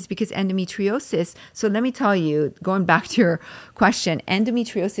come back is because endometriosis. So let me tell you, going back to your question,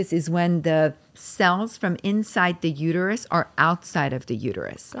 endometriosis is when the cells from inside the uterus are outside of the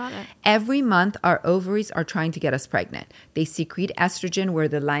uterus. Got it. Every month, our ovaries are trying to get us pregnant. They secrete estrogen where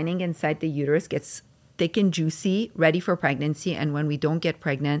the lining inside the uterus gets thick and juicy, ready for pregnancy. And when we don't get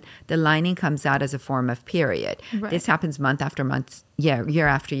pregnant, the lining comes out as a form of period. Right. This happens month after month, year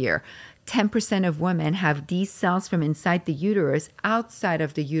after year. 10% of women have these cells from inside the uterus outside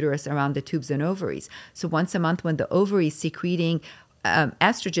of the uterus around the tubes and ovaries. So once a month when the ovary is secreting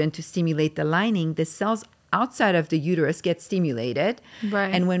estrogen to stimulate the lining, the cells outside of the uterus get stimulated.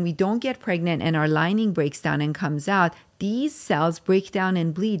 Right. And when we don't get pregnant and our lining breaks down and comes out, these cells break down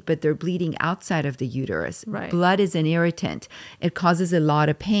and bleed, but they're bleeding outside of the uterus. Right. Blood is an irritant. It causes a lot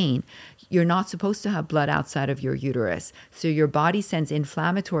of pain. You're not supposed to have blood outside of your uterus. So your body sends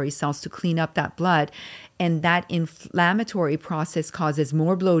inflammatory cells to clean up that blood. And that inflammatory process causes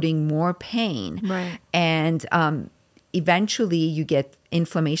more bloating, more pain. Right. And eventually you get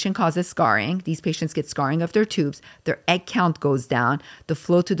inflammation causes scarring. These patients get scarring of their tubes. Their egg count goes down. The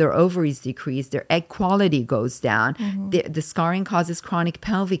flow to their ovaries decrease. Their egg quality goes down. Mm-hmm. The scarring causes chronic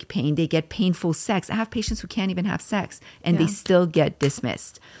pelvic pain. They get painful sex. I have patients who can't even have sex and they still get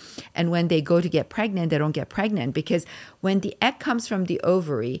dismissed. And when they go to get pregnant, they don't get pregnant because when the egg comes from the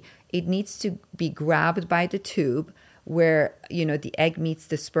ovary, it needs to be grabbed by the tube. where, the egg meets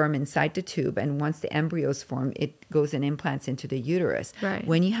the sperm inside the tube. And once the embryos form, it goes and implants into the uterus. Right.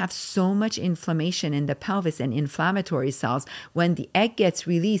 When you have so much inflammation in the pelvis and inflammatory cells, when the egg gets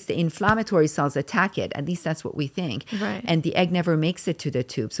released, the inflammatory cells attack it. At least that's what we think. Right. And the egg never makes it to the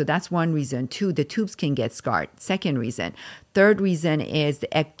tube. So that's one reason. Two, the tubes can get scarred. Second reason. Third reason is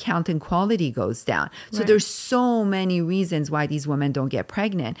the egg count and quality goes down. So Right. there's so many reasons why these women don't get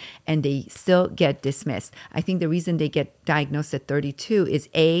pregnant and they still get dismissed. I think the reason they get diagnosed at 32 is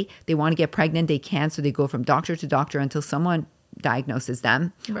A, they want to get pregnant, they can't, so they go from doctor to doctor until someone diagnoses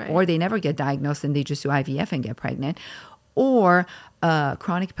them. Right. Or they never get diagnosed and they just do IVF and get pregnant. Or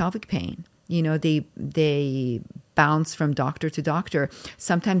chronic pelvic pain. They bounce from doctor to doctor.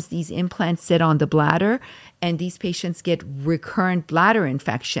 Sometimes these implants sit on the bladder and these patients get recurrent bladder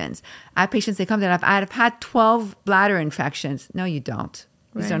infections. I have patients, they come to I've had 12 bladder infections. No, you don't.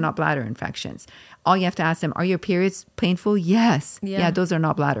 These Right. are not bladder infections. All you have to ask them, are your periods painful? Yes. Yeah, those are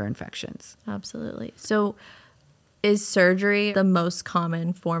not bladder infections. Absolutely. So is surgery the most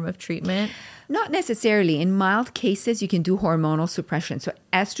common form of treatment? Not necessarily. In mild cases, you can do hormonal suppression. So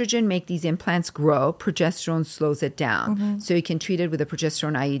estrogen make these implants grow. Progesterone slows it down. Mm-hmm. So you can treat it with a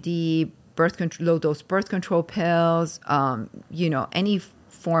progesterone IUD, low-dose birth control pills, any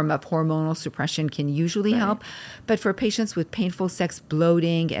form of hormonal suppression can usually help. But for patients with painful sex,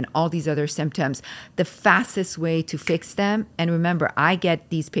 bloating, and all these other symptoms, the fastest way to fix them, and remember, I get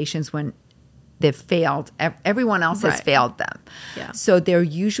these patients when they've failed. Everyone else has failed them. Yeah. So they're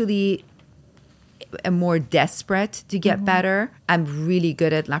usually more desperate to get better. I'm really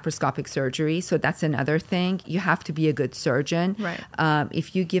good at laparoscopic surgery, so that's another thing. You have to be a good surgeon. Right.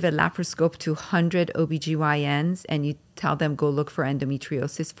 If you give a laparoscope to 100 OB-GYNs and you tell them go look for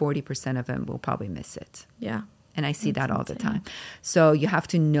endometriosis, 40% of them will probably miss it. Yeah. And I see that all the time. So you have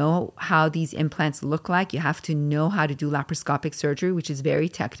to know how these implants look like. You have to know how to do laparoscopic surgery, which is very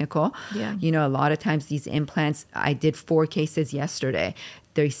technical. Yeah. A lot of times these implants, I did 4 cases yesterday.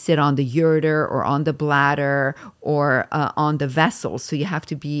 They sit on the ureter or on the bladder or on the vessels. So you have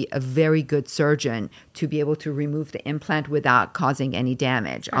to be a very good surgeon to be able to remove the implant without causing any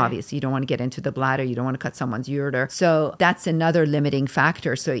damage. Right. Obviously, you don't want to get into the bladder. You don't want to cut someone's ureter. So that's another limiting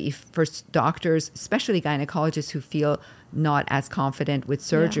factor. So if for doctors, especially gynecologists who feel not as confident with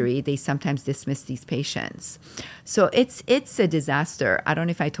surgery, they sometimes dismiss these patients. So it's a disaster. I don't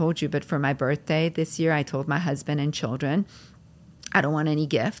know if I told you, but for my birthday this year, I told my husband and children, I don't want any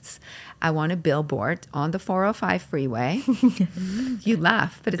gifts. I want a billboard on the 405 freeway. You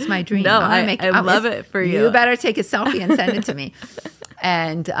laugh, but it's my dream. No, I love it for you. You better take a selfie and send it to me.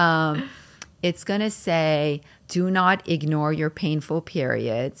 And it's going to say, do not ignore your painful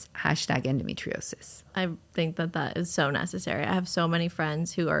periods, #endometriosis. I think that is so necessary. I have so many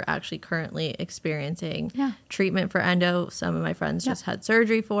friends who are actually currently experiencing treatment for endo. Some of my friends just had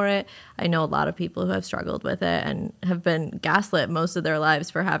surgery for it. I know a lot of people who have struggled with it and have been gaslit most of their lives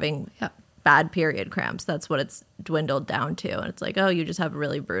for having bad period cramps. That's what it's dwindled down to. And it's like, oh, you just have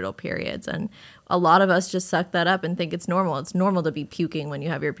really brutal periods. And a lot of us just suck that up and think it's normal. It's normal to be puking when you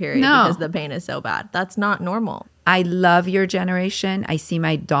have your period because the pain is so bad. That's not normal. I love your generation. I see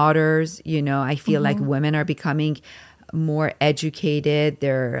my daughters, I feel like women are becoming more educated.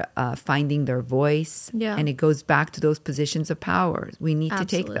 They're finding their voice. Yeah. And it goes back to those positions of power. We need to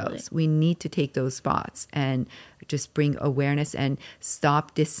take those. We need to take those spots and just bring awareness and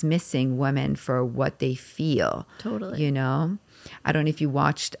stop dismissing women for what they feel. Totally. I don't know if you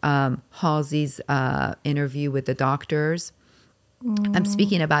watched Halsey's interview with the doctors. I'm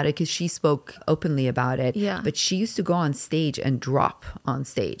speaking about it because she spoke openly about it. Yeah. But she used to go on stage and drop on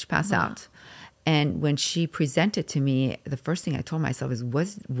stage, pass out. And when she presented to me, the first thing I told myself is,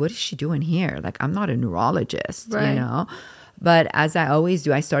 what is she doing here? Like, I'm not a neurologist, Right. But as I always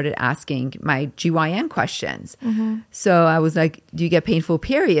do, I started asking my GYN questions. So I was like, do you get painful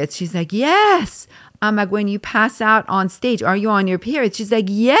periods? She's like, yes. I'm like, when you pass out on stage, are you on your period? She's like,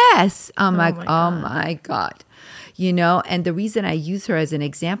 yes. I'm like, oh my God. And the reason I use her as an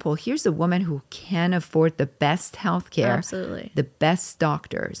example, here's a woman who can afford the best healthcare, Absolutely. the best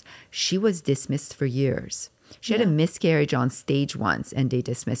doctors. She was dismissed for years. She had a miscarriage on stage once and they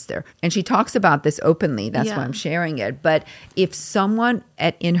dismissed her. And she talks about this openly. That's why I'm sharing it. But if someone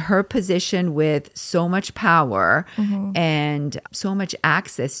in her position with so much power and so much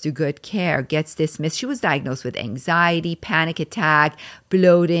access to good care gets dismissed, she was diagnosed with anxiety, panic attack,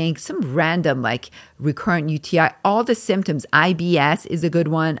 bloating, some random like recurrent UTI, all the symptoms. IBS is a good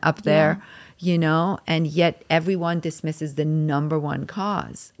one up there, and yet everyone dismisses the number one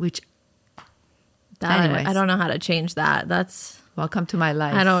cause, which I don't know how to change that. Welcome to my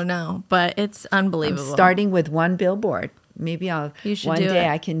life. I don't know, but it's unbelievable. I'm starting with one billboard. Maybe one day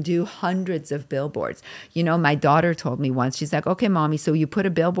I can do hundreds of billboards. You know, my daughter told me once, she's like, okay, mommy, so you put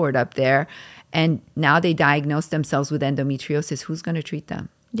a billboard up there and now they diagnose themselves with endometriosis. Who's going to treat them?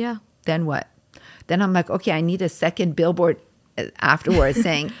 Yeah. Then what? Then I'm like, okay, I need a second billboard afterwards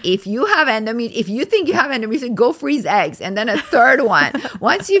saying, if you think you have endometriosis, go freeze eggs. And then a third one.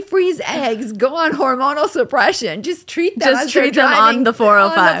 Once you freeze eggs, go on hormonal suppression. Just treat them. Just treat them on the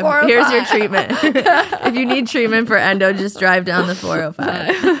 405. Here's your treatment. If you need treatment for endo, just drive down the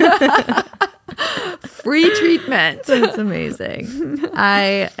 405. Free treatment. That's amazing.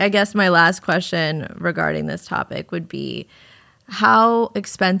 I guess my last question regarding this topic would be, how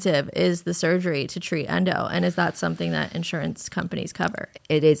expensive is the surgery to treat endo? And is that something that insurance companies cover?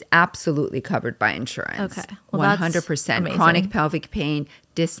 It is absolutely covered by insurance. Okay. Well, 100%. Chronic pelvic pain,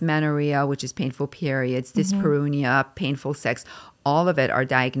 dysmenorrhea, which is painful periods, dyspareunia, painful sex, all of it are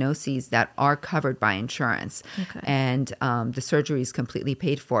diagnoses that are covered by insurance. Okay. And the surgery is completely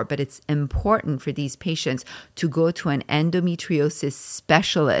paid for. But it's important for these patients to go to an endometriosis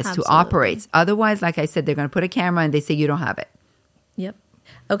specialist who operates. Otherwise, like I said, they're going to put a camera and they say you don't have it. Yep.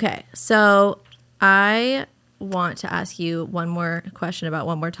 Okay. So I want to ask you one more question about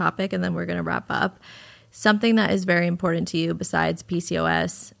one more topic, and then we're going to wrap up. Something that is very important to you besides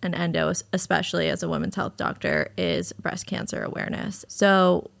PCOS and endo, especially as a women's health doctor, is breast cancer awareness.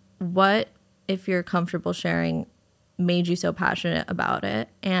 So what, if you're comfortable sharing, made you so passionate about it?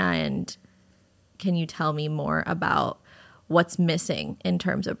 And can you tell me more about what's missing in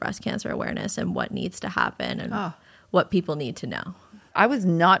terms of breast cancer awareness and what needs to happen and what people need to know? I was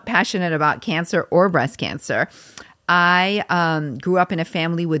not passionate about cancer or breast cancer. I grew up in a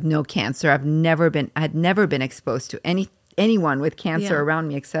family with no cancer. I had never been exposed to anyone with cancer around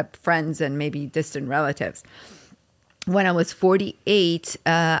me except friends and maybe distant relatives. When I was 48,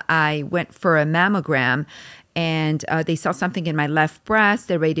 I went for a mammogram and they saw something in my left breast.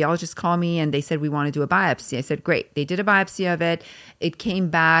 The radiologist called me and they said, we want to do a biopsy. I said, great. They did a biopsy of it. It came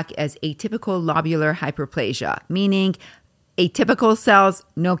back as atypical lobular hyperplasia, meaning atypical cells,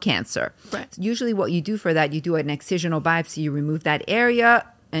 no cancer. Right. So usually what you do for that, you do an excisional biopsy, you remove that area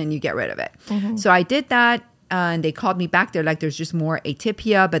and you get rid of it. Mm-hmm. So I did that and they called me back. They're like, there's just more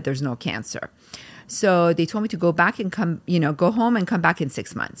atypia, but there's no cancer. So they told me to go back and go home and come back in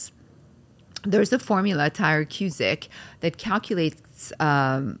 6 months. There's a formula, Tyrer-Cuzick, that calculates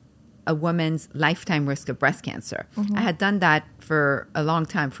a woman's lifetime risk of breast cancer. Mm-hmm. I had done that for a long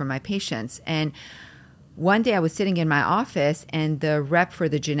time for my patients. And one day I was sitting in my office and the rep for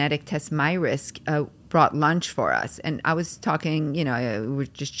the genetic test MyRisk brought lunch for us. And I was talking, we were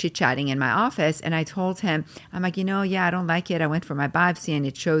just chit-chatting in my office. And I told him, I'm like, I don't like it. I went for my biopsy and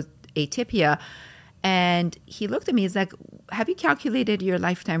it shows atypia. And he looked at me, he's like, have you calculated your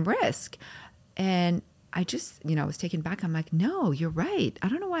lifetime risk? And I just, I was taken back. I'm like, no, you're right. I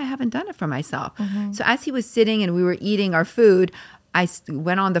don't know why I haven't done it for myself. Mm-hmm. So as he was sitting and we were eating our food, I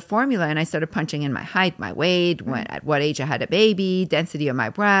went on the formula and I started punching in my height, my weight, at what age I had a baby, density of my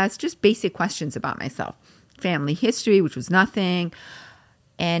breast, just basic questions about myself. Family history, which was nothing.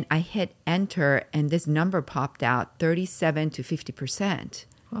 And I hit enter and this number popped out, 37 to 50%.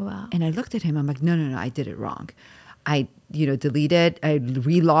 Oh, wow. And I looked at him. I'm like, no, I did it wrong. I, deleted, I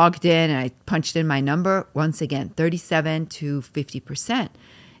re-logged in and I punched in my number once again, 37 to 50%.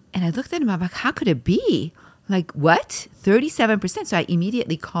 And I looked at him. I'm like, how could it be? Like, what? 37%. So I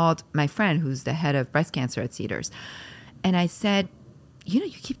immediately called my friend who's the head of breast cancer at Cedars. And I said, you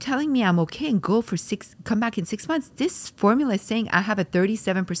keep telling me I'm okay and come back in 6 months. This formula is saying I have a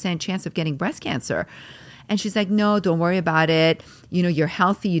 37% chance of getting breast cancer. And she's like, no, don't worry about it. You're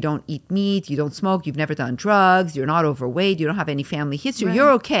healthy. You don't eat meat. You don't smoke. You've never done drugs. You're not overweight. You don't have any family history. Right.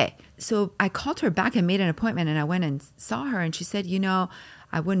 You're okay. So I called her back and made an appointment and I went and saw her and she said,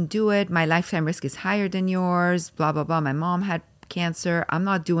 I wouldn't do it. My lifetime risk is higher than yours, blah, blah, blah. My mom had cancer. I'm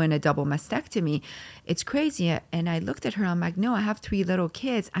not doing a double mastectomy. It's crazy. And I looked at her. I'm like, no, I have 3 little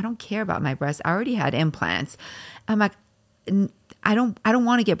kids. I don't care about my breasts. I already had implants. I'm like, I don't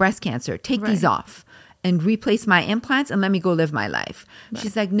want to get breast cancer. Take these off and replace my implants and let me go live my life. Right.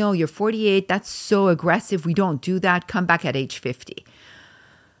 She's like, no, you're 48. That's so aggressive. We don't do that. Come back at age 50.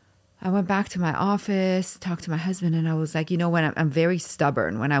 I went back to my office, talked to my husband, and I was like, when I'm very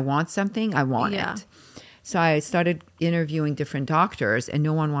stubborn. When I want something, I want it. So I started interviewing different doctors, and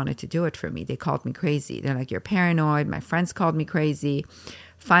no one wanted to do it for me. They called me crazy. They're like, you're paranoid. My friends called me crazy.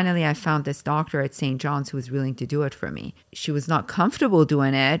 Finally, I found this doctor at St. John's who was willing to do it for me. She was not comfortable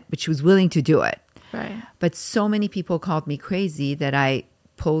doing it, but she was willing to do it. Right. But so many people called me crazy that I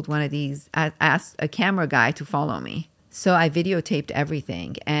pulled one of these, I asked a camera guy to follow me. So I videotaped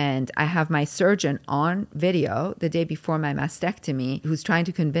everything, and I have my surgeon on video the day before my mastectomy who's trying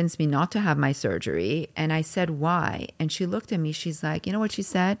to convince me not to have my surgery. And I said, why? And she looked at me. She's like, you know what she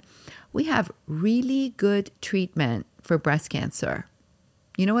said? We have really good treatment for breast cancer.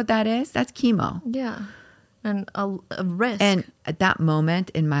 You know what that is? That's chemo. Yeah. And a risk. And at that moment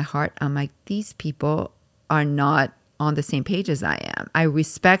in my heart, I'm like, these people are not on the same page as I am. I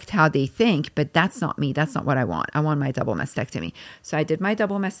respect how they think, but that's not me. That's not what I want. I want my double mastectomy. So I did my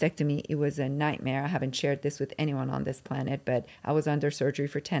double mastectomy. It was a nightmare. I haven't shared this with anyone on this planet, but I was under surgery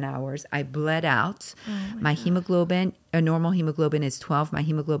for 10 hours. I bled out. My hemoglobin, a normal hemoglobin is 12. My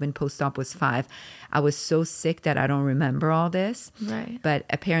hemoglobin post-op was 5. I was so sick that I don't remember all this. Right. But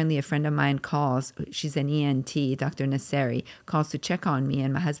apparently a friend of mine calls, she's an ENT, Dr. Nasseri, calls to check on me.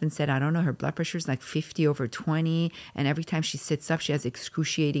 And my husband said, I don't know, her blood pressure is like 50/20. And every time she sits up, she has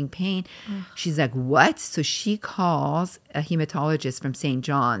excruciating pain. She's like, what? So she calls a hematologist from St.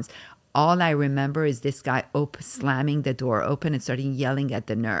 John's. All I remember is this guy slamming the door open and starting yelling at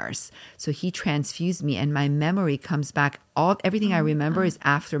the nurse. So he transfused me, and my memory comes back. Everything I remember is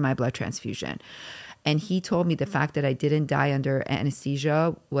after my blood transfusion. And he told me the fact that I didn't die under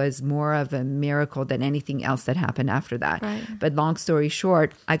anesthesia was more of a miracle than anything else that happened after that. Right. But long story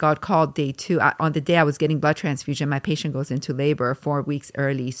short, I got called day 2. On the day I was getting blood transfusion, my patient goes into labor 4 weeks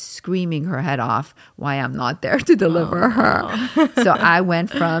early, screaming her head off why I'm not there to deliver her. So I went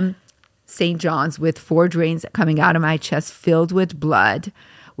from St. John's with 4 drains coming out of my chest filled with blood,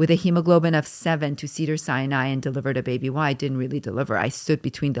 with a hemoglobin of 7 to Cedars-Sinai, and delivered a baby. Well, I didn't really deliver. I stood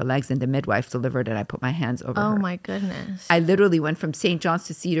between the legs and the midwife delivered, and I put my hands over her. Oh my goodness. I literally went from St. John's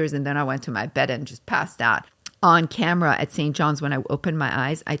to Cedars, and then I went to my bed and just passed out. On camera at St. John's, when I opened my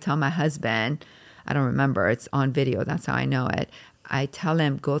eyes, I tell my husband, I don't remember, it's on video, that's how I know it. I tell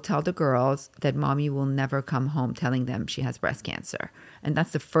him, go tell the girls that mommy will never come home telling them she has breast cancer. And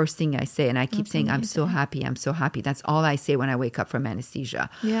that's the first thing I say. And I keep saying, amazing. I'm so happy. I'm so happy. That's all I say when I wake up from anesthesia.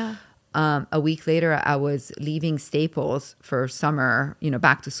 Yeah. A week later, I was leaving Staples for summer,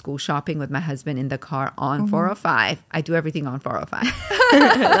 back to school shopping with my husband in the car on 405. I do everything on 405.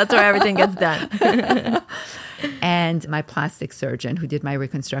 That's where everything gets done. And my plastic surgeon who did my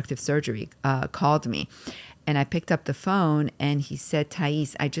reconstructive surgery called me. And I picked up the phone and he said,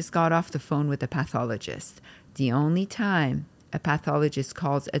 Thais, I just got off the phone with a pathologist. The only time a pathologist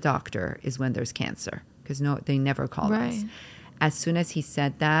calls a doctor is when there's cancer, because they never call us. As soon as he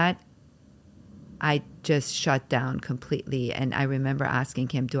said that, I just shut down completely. And I remember asking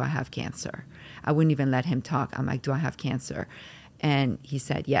him, do I have cancer? I wouldn't even let him talk. I'm like, do I have cancer? And he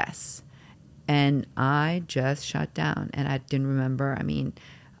said, yes. And I just shut down. And I didn't remember. I mean,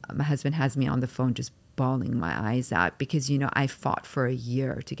 my husband has me on the phone just bawling my eyes out because, I fought for a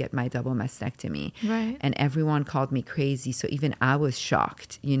year to get my double mastectomy. Right. And everyone called me crazy. So even I was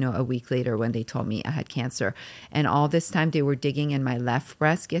shocked, a week later when they told me I had cancer. And all this time they were digging in my left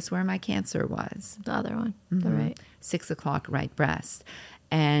breast. Guess where my cancer was? The other one, the right. 6 o'clock right breast.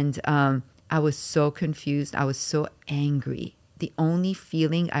 And I was so confused. I was so angry. The only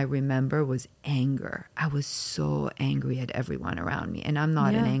feeling I remember was anger. I was so angry at everyone around me. And I'm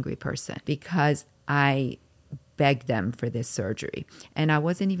not an angry person because I begged them for this surgery. And I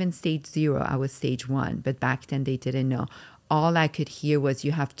wasn't even stage 0. I was stage 1. But back then they didn't know. All I could hear was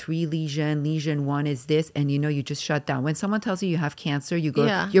you have 3 lesions. Lesion 1 is this. And you just shut down. When someone tells you have cancer, you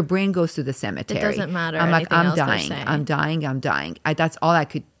go, your brain goes to the cemetery. It doesn't matter. I'm like, I'm dying. That's all I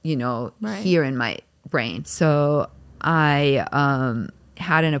could, hear in my brain. So I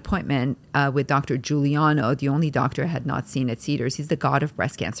had an appointment with Dr. Giuliano, the only doctor I had not seen at Cedars. He's the god of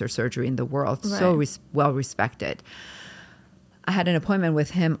breast cancer surgery in the world, so well respected. I had an appointment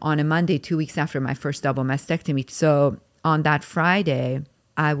with him on a Monday, 2 weeks after my first double mastectomy. So on that Friday,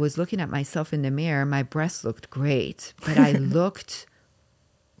 I was looking at myself in the mirror. My breasts looked great, but I looked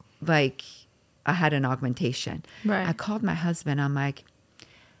like I had an augmentation. Right. I called my husband. I'm like,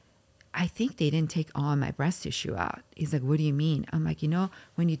 I think they didn't take all my breast tissue out. He's like, what do you mean? I'm like,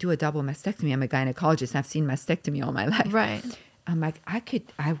 when you do a double mastectomy, I'm a gynecologist. I've seen mastectomy all my life. Right. I'm like,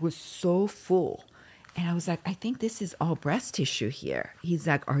 I was so full. And I was like, I think this is all breast tissue here. He's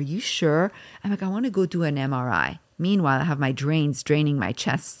like, are you sure? I'm like, I want to go do an MRI. Meanwhile, I have my drains draining my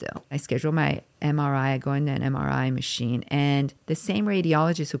chest still. I schedule my MRI. I go into an MRI machine. And the same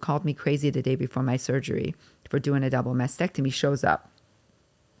radiologist who called me crazy the day before my surgery for doing a double mastectomy shows up,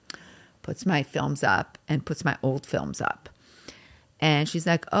 puts my films up and puts my old films up. And she's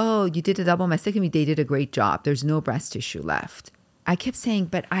like, oh, you did a double mastectomy. They did a great job. There's no breast tissue left. I kept saying,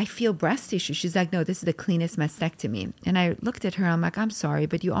 but I feel breast tissue. She's like, no, this is the cleanest mastectomy. And I looked at her. I'm like, I'm sorry,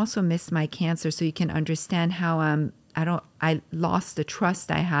 but you also missed my cancer, so you can understand how I'm I lost the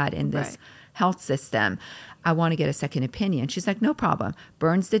trust I had in this health system. I want to get a second opinion. She's like, no problem.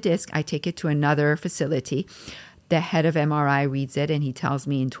 Burns the disc. I take it to another facility. The head of MRI reads it and he tells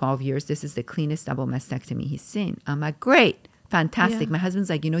me in 12 years, this is the cleanest double mastectomy he's seen. I'm like, great, fantastic. My husband's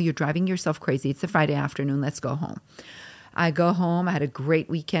like, you're driving yourself crazy. It's a Friday afternoon. Let's go home. I go home. I had a great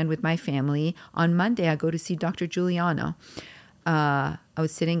weekend with my family. On Monday, I go to see Dr. Giuliano. I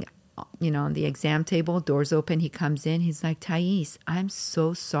was sitting, on the exam table, doors open. He comes in. He's like, Thais, I'm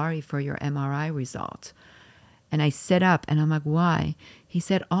so sorry for your MRI result. And I sit up and I'm like, why? He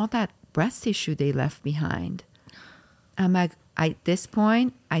said, all that breast tissue they left behind. I'm like, at this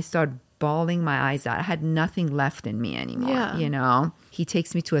point, I start bawling my eyes out. I had nothing left in me anymore, He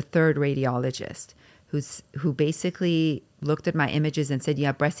takes me to a third radiologist who basically looked at my images and said, you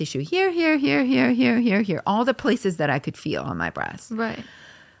have breast tissue here, here, here, here, here, here, here, all the places that I could feel on my breast. Right.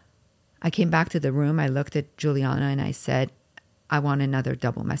 I came back to the room. I looked at Juliana and I said, I want another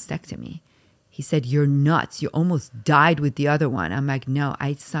double mastectomy. He said, you're nuts. You almost died with the other one. I'm like, no,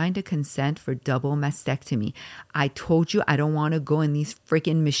 I signed a consent for double mastectomy. I told you I don't want to go in these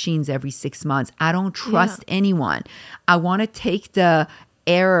freaking machines every 6 months. I don't trust anyone. I want to take the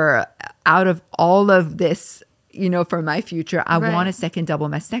error out of all of this, for my future. I want a second double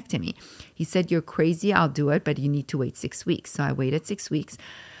mastectomy. He said, you're crazy. I'll do it, but you need to wait 6 weeks. So I waited 6 weeks.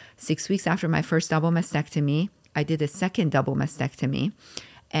 6 weeks after my first double mastectomy, I did a second double mastectomy.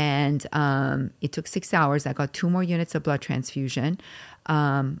 And it took 6 hours. I got 2 more units of blood transfusion.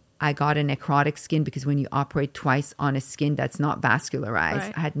 I got a necrotic skin because when you operate twice on a skin that's not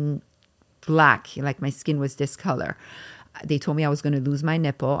vascularized, I had black, like my skin was this color. They told me I was going to lose my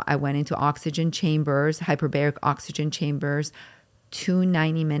nipple. I went into oxygen chambers, hyperbaric oxygen chambers, 2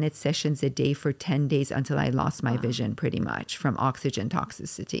 90-minute sessions a day for 10 days until I lost my vision pretty much from oxygen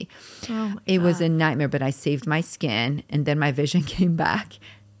toxicity. It was a nightmare, but I saved my skin and then my vision came back.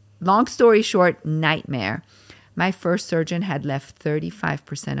 Long story short, nightmare. My first surgeon had left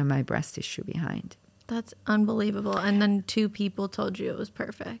 35% of my breast tissue behind. That's unbelievable. And then 2 people told you it was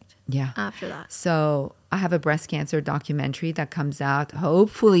perfect. Yeah. After that. So I have a breast cancer documentary that comes out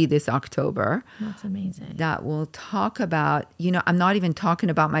hopefully this October. That's amazing. That will talk about, I'm not even talking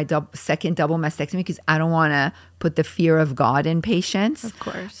about my second double mastectomy because I don't want to put the fear of God in patients. Of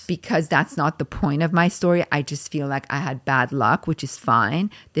course. Because that's not the point of my story. I just feel like I had bad luck, which is fine.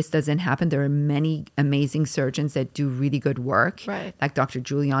 This doesn't happen. There are many amazing surgeons that do really good work. Right. Like Dr.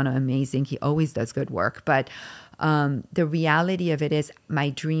 Giuliano, amazing. He always does good work. But the reality of it is my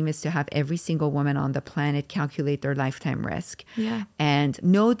dream is to have every single woman on the planet calculate their lifetime risk and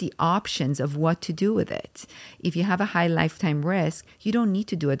know the options of what to do with it. If you have a high lifetime risk, you don't need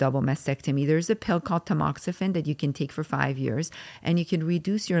to do a double mastectomy. There's a pill called tamoxifen that you can take for 5 years and you can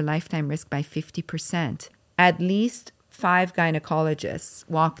reduce your lifetime risk by 50%. At least 5 gynecologists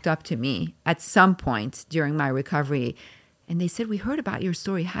walked up to me at some point during my recovery and they said, we heard about your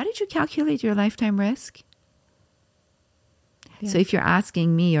story. How did you calculate your lifetime risk? So if you're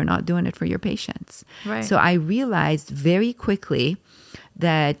asking me, you're not doing it for your patients. Right. So I realized very quickly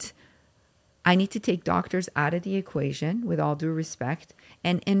that I need to take doctors out of the equation, with all due respect,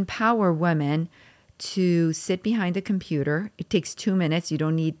 and empower women to sit behind a computer. It takes 2 minutes. You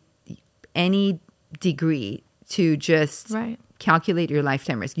don't need any degree to just calculate your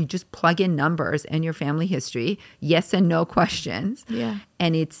lifetime risk. You just plug in numbers and your family history, yes and no questions,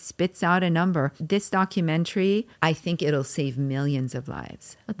 and it spits out a number. This documentary, I think it'll save millions of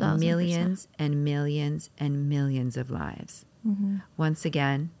lives. 1,000%. Millions and millions and millions of lives. Mm-hmm. Once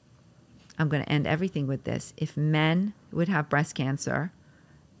again, I'm going to end everything with this. If men would have breast cancer,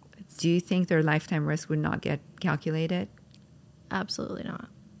 do you think their lifetime risk would not get calculated? Absolutely not.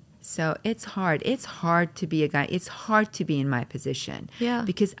 So it's hard. It's hard to be a guy. It's hard to be in my position. Yeah.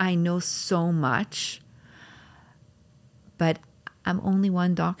 Because I know so much, but I'm only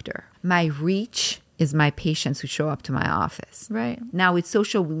one doctor. My reach is my patients who show up to my office. Right. Now with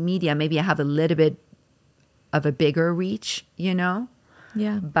social media, maybe I have a little bit of a bigger reach, Yeah.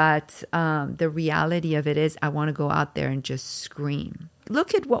 But the reality of it is I want to go out there and just scream.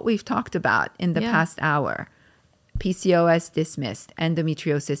 Look at what we've talked about in the past hour. PCOS dismissed,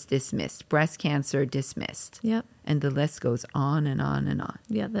 endometriosis dismissed, breast cancer dismissed. Yep. And the list goes on and on and on.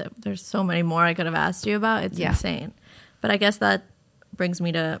 Yeah, there's so many more I could have asked you about. It's insane. But I guess that brings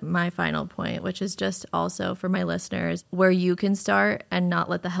me to my final point, which is just also for my listeners, where you can start and not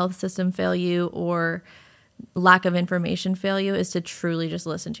let the health system fail you or lack of information fail you, is to truly just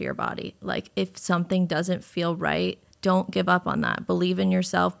listen to your body. Like if something doesn't feel right, don't give up on that. Believe in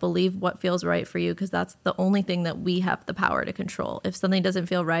yourself. Believe what feels right for you, because that's the only thing that we have the power to control. If something doesn't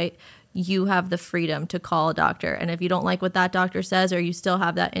feel right, you have the freedom to call a doctor. And if you don't like what that doctor says, or you still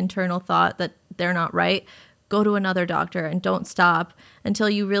have that internal thought that they're not right, go to another doctor and don't stop until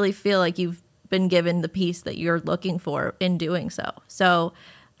you really feel like you've been given the peace that you're looking for in doing so. So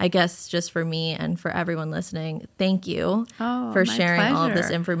I guess just for me and for everyone listening, thank you for sharing all of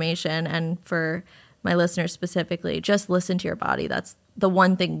this information. And for my listeners specifically, just listen to your body. That's the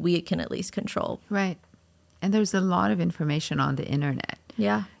one thing we can at least control. Right. And there's a lot of information on the internet.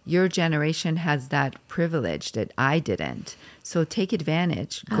 Yeah. Your generation has that privilege that I didn't. So take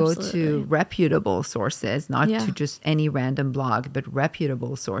advantage. Absolutely. Go to reputable sources, not to just any random blog, but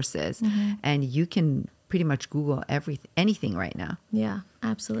reputable sources. And you can pretty much Google anything right now. Yeah,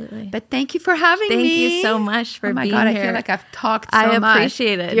 absolutely. But thank you for having me. Thank you so much for being here. Oh my God, I feel like I've talked so much. I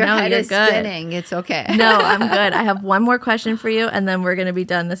appreciate it. Your head you're is good. spinning. It's okay. No, I'm good. I have one more question for you, and then we're going to be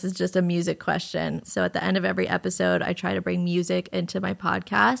done. This is just a music question. So at the end of every episode, I try to bring music into my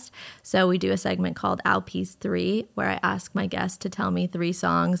podcast. So we do a segment called Alpiece 3, where I ask my guests to tell me 3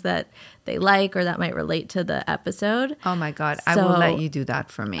 songs that they like or that might relate to the episode. Oh my God, I will let you do that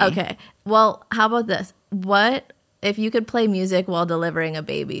for me. Okay. Well, how about this? What if you could play music while delivering a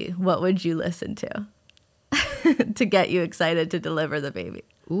baby? What would you listen to to get you excited to deliver the baby?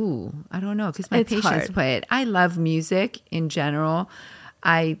 Ooh, I don't know, because my It's patients hard. play it. I love music in general.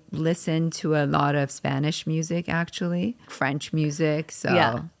 I listen to a lot of Spanish music, actually, French music. So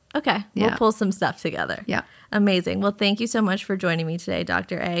Yeah. Okay. Yeah. We'll pull some stuff together. Yeah. Amazing. Well, thank you so much for joining me today,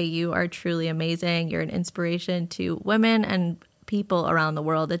 Dr. A. You are truly amazing. You're an inspiration to women and people around the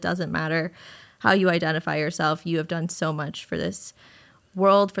world. It doesn't matter how you identify yourself. You have done so much for this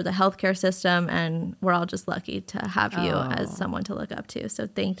world, for the healthcare system, and we're all just lucky to have you as someone to look up to. So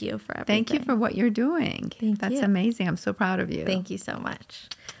thank you for everything. thank you for what you're doing. That's you. amazing. I'm so proud of you. Thank you so much.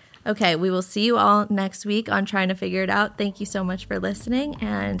 Okay, we will see you all next week on Trying to Figure It Out. Thank you so much for listening,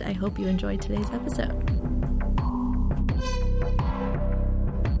 and I hope you enjoyed today's episode.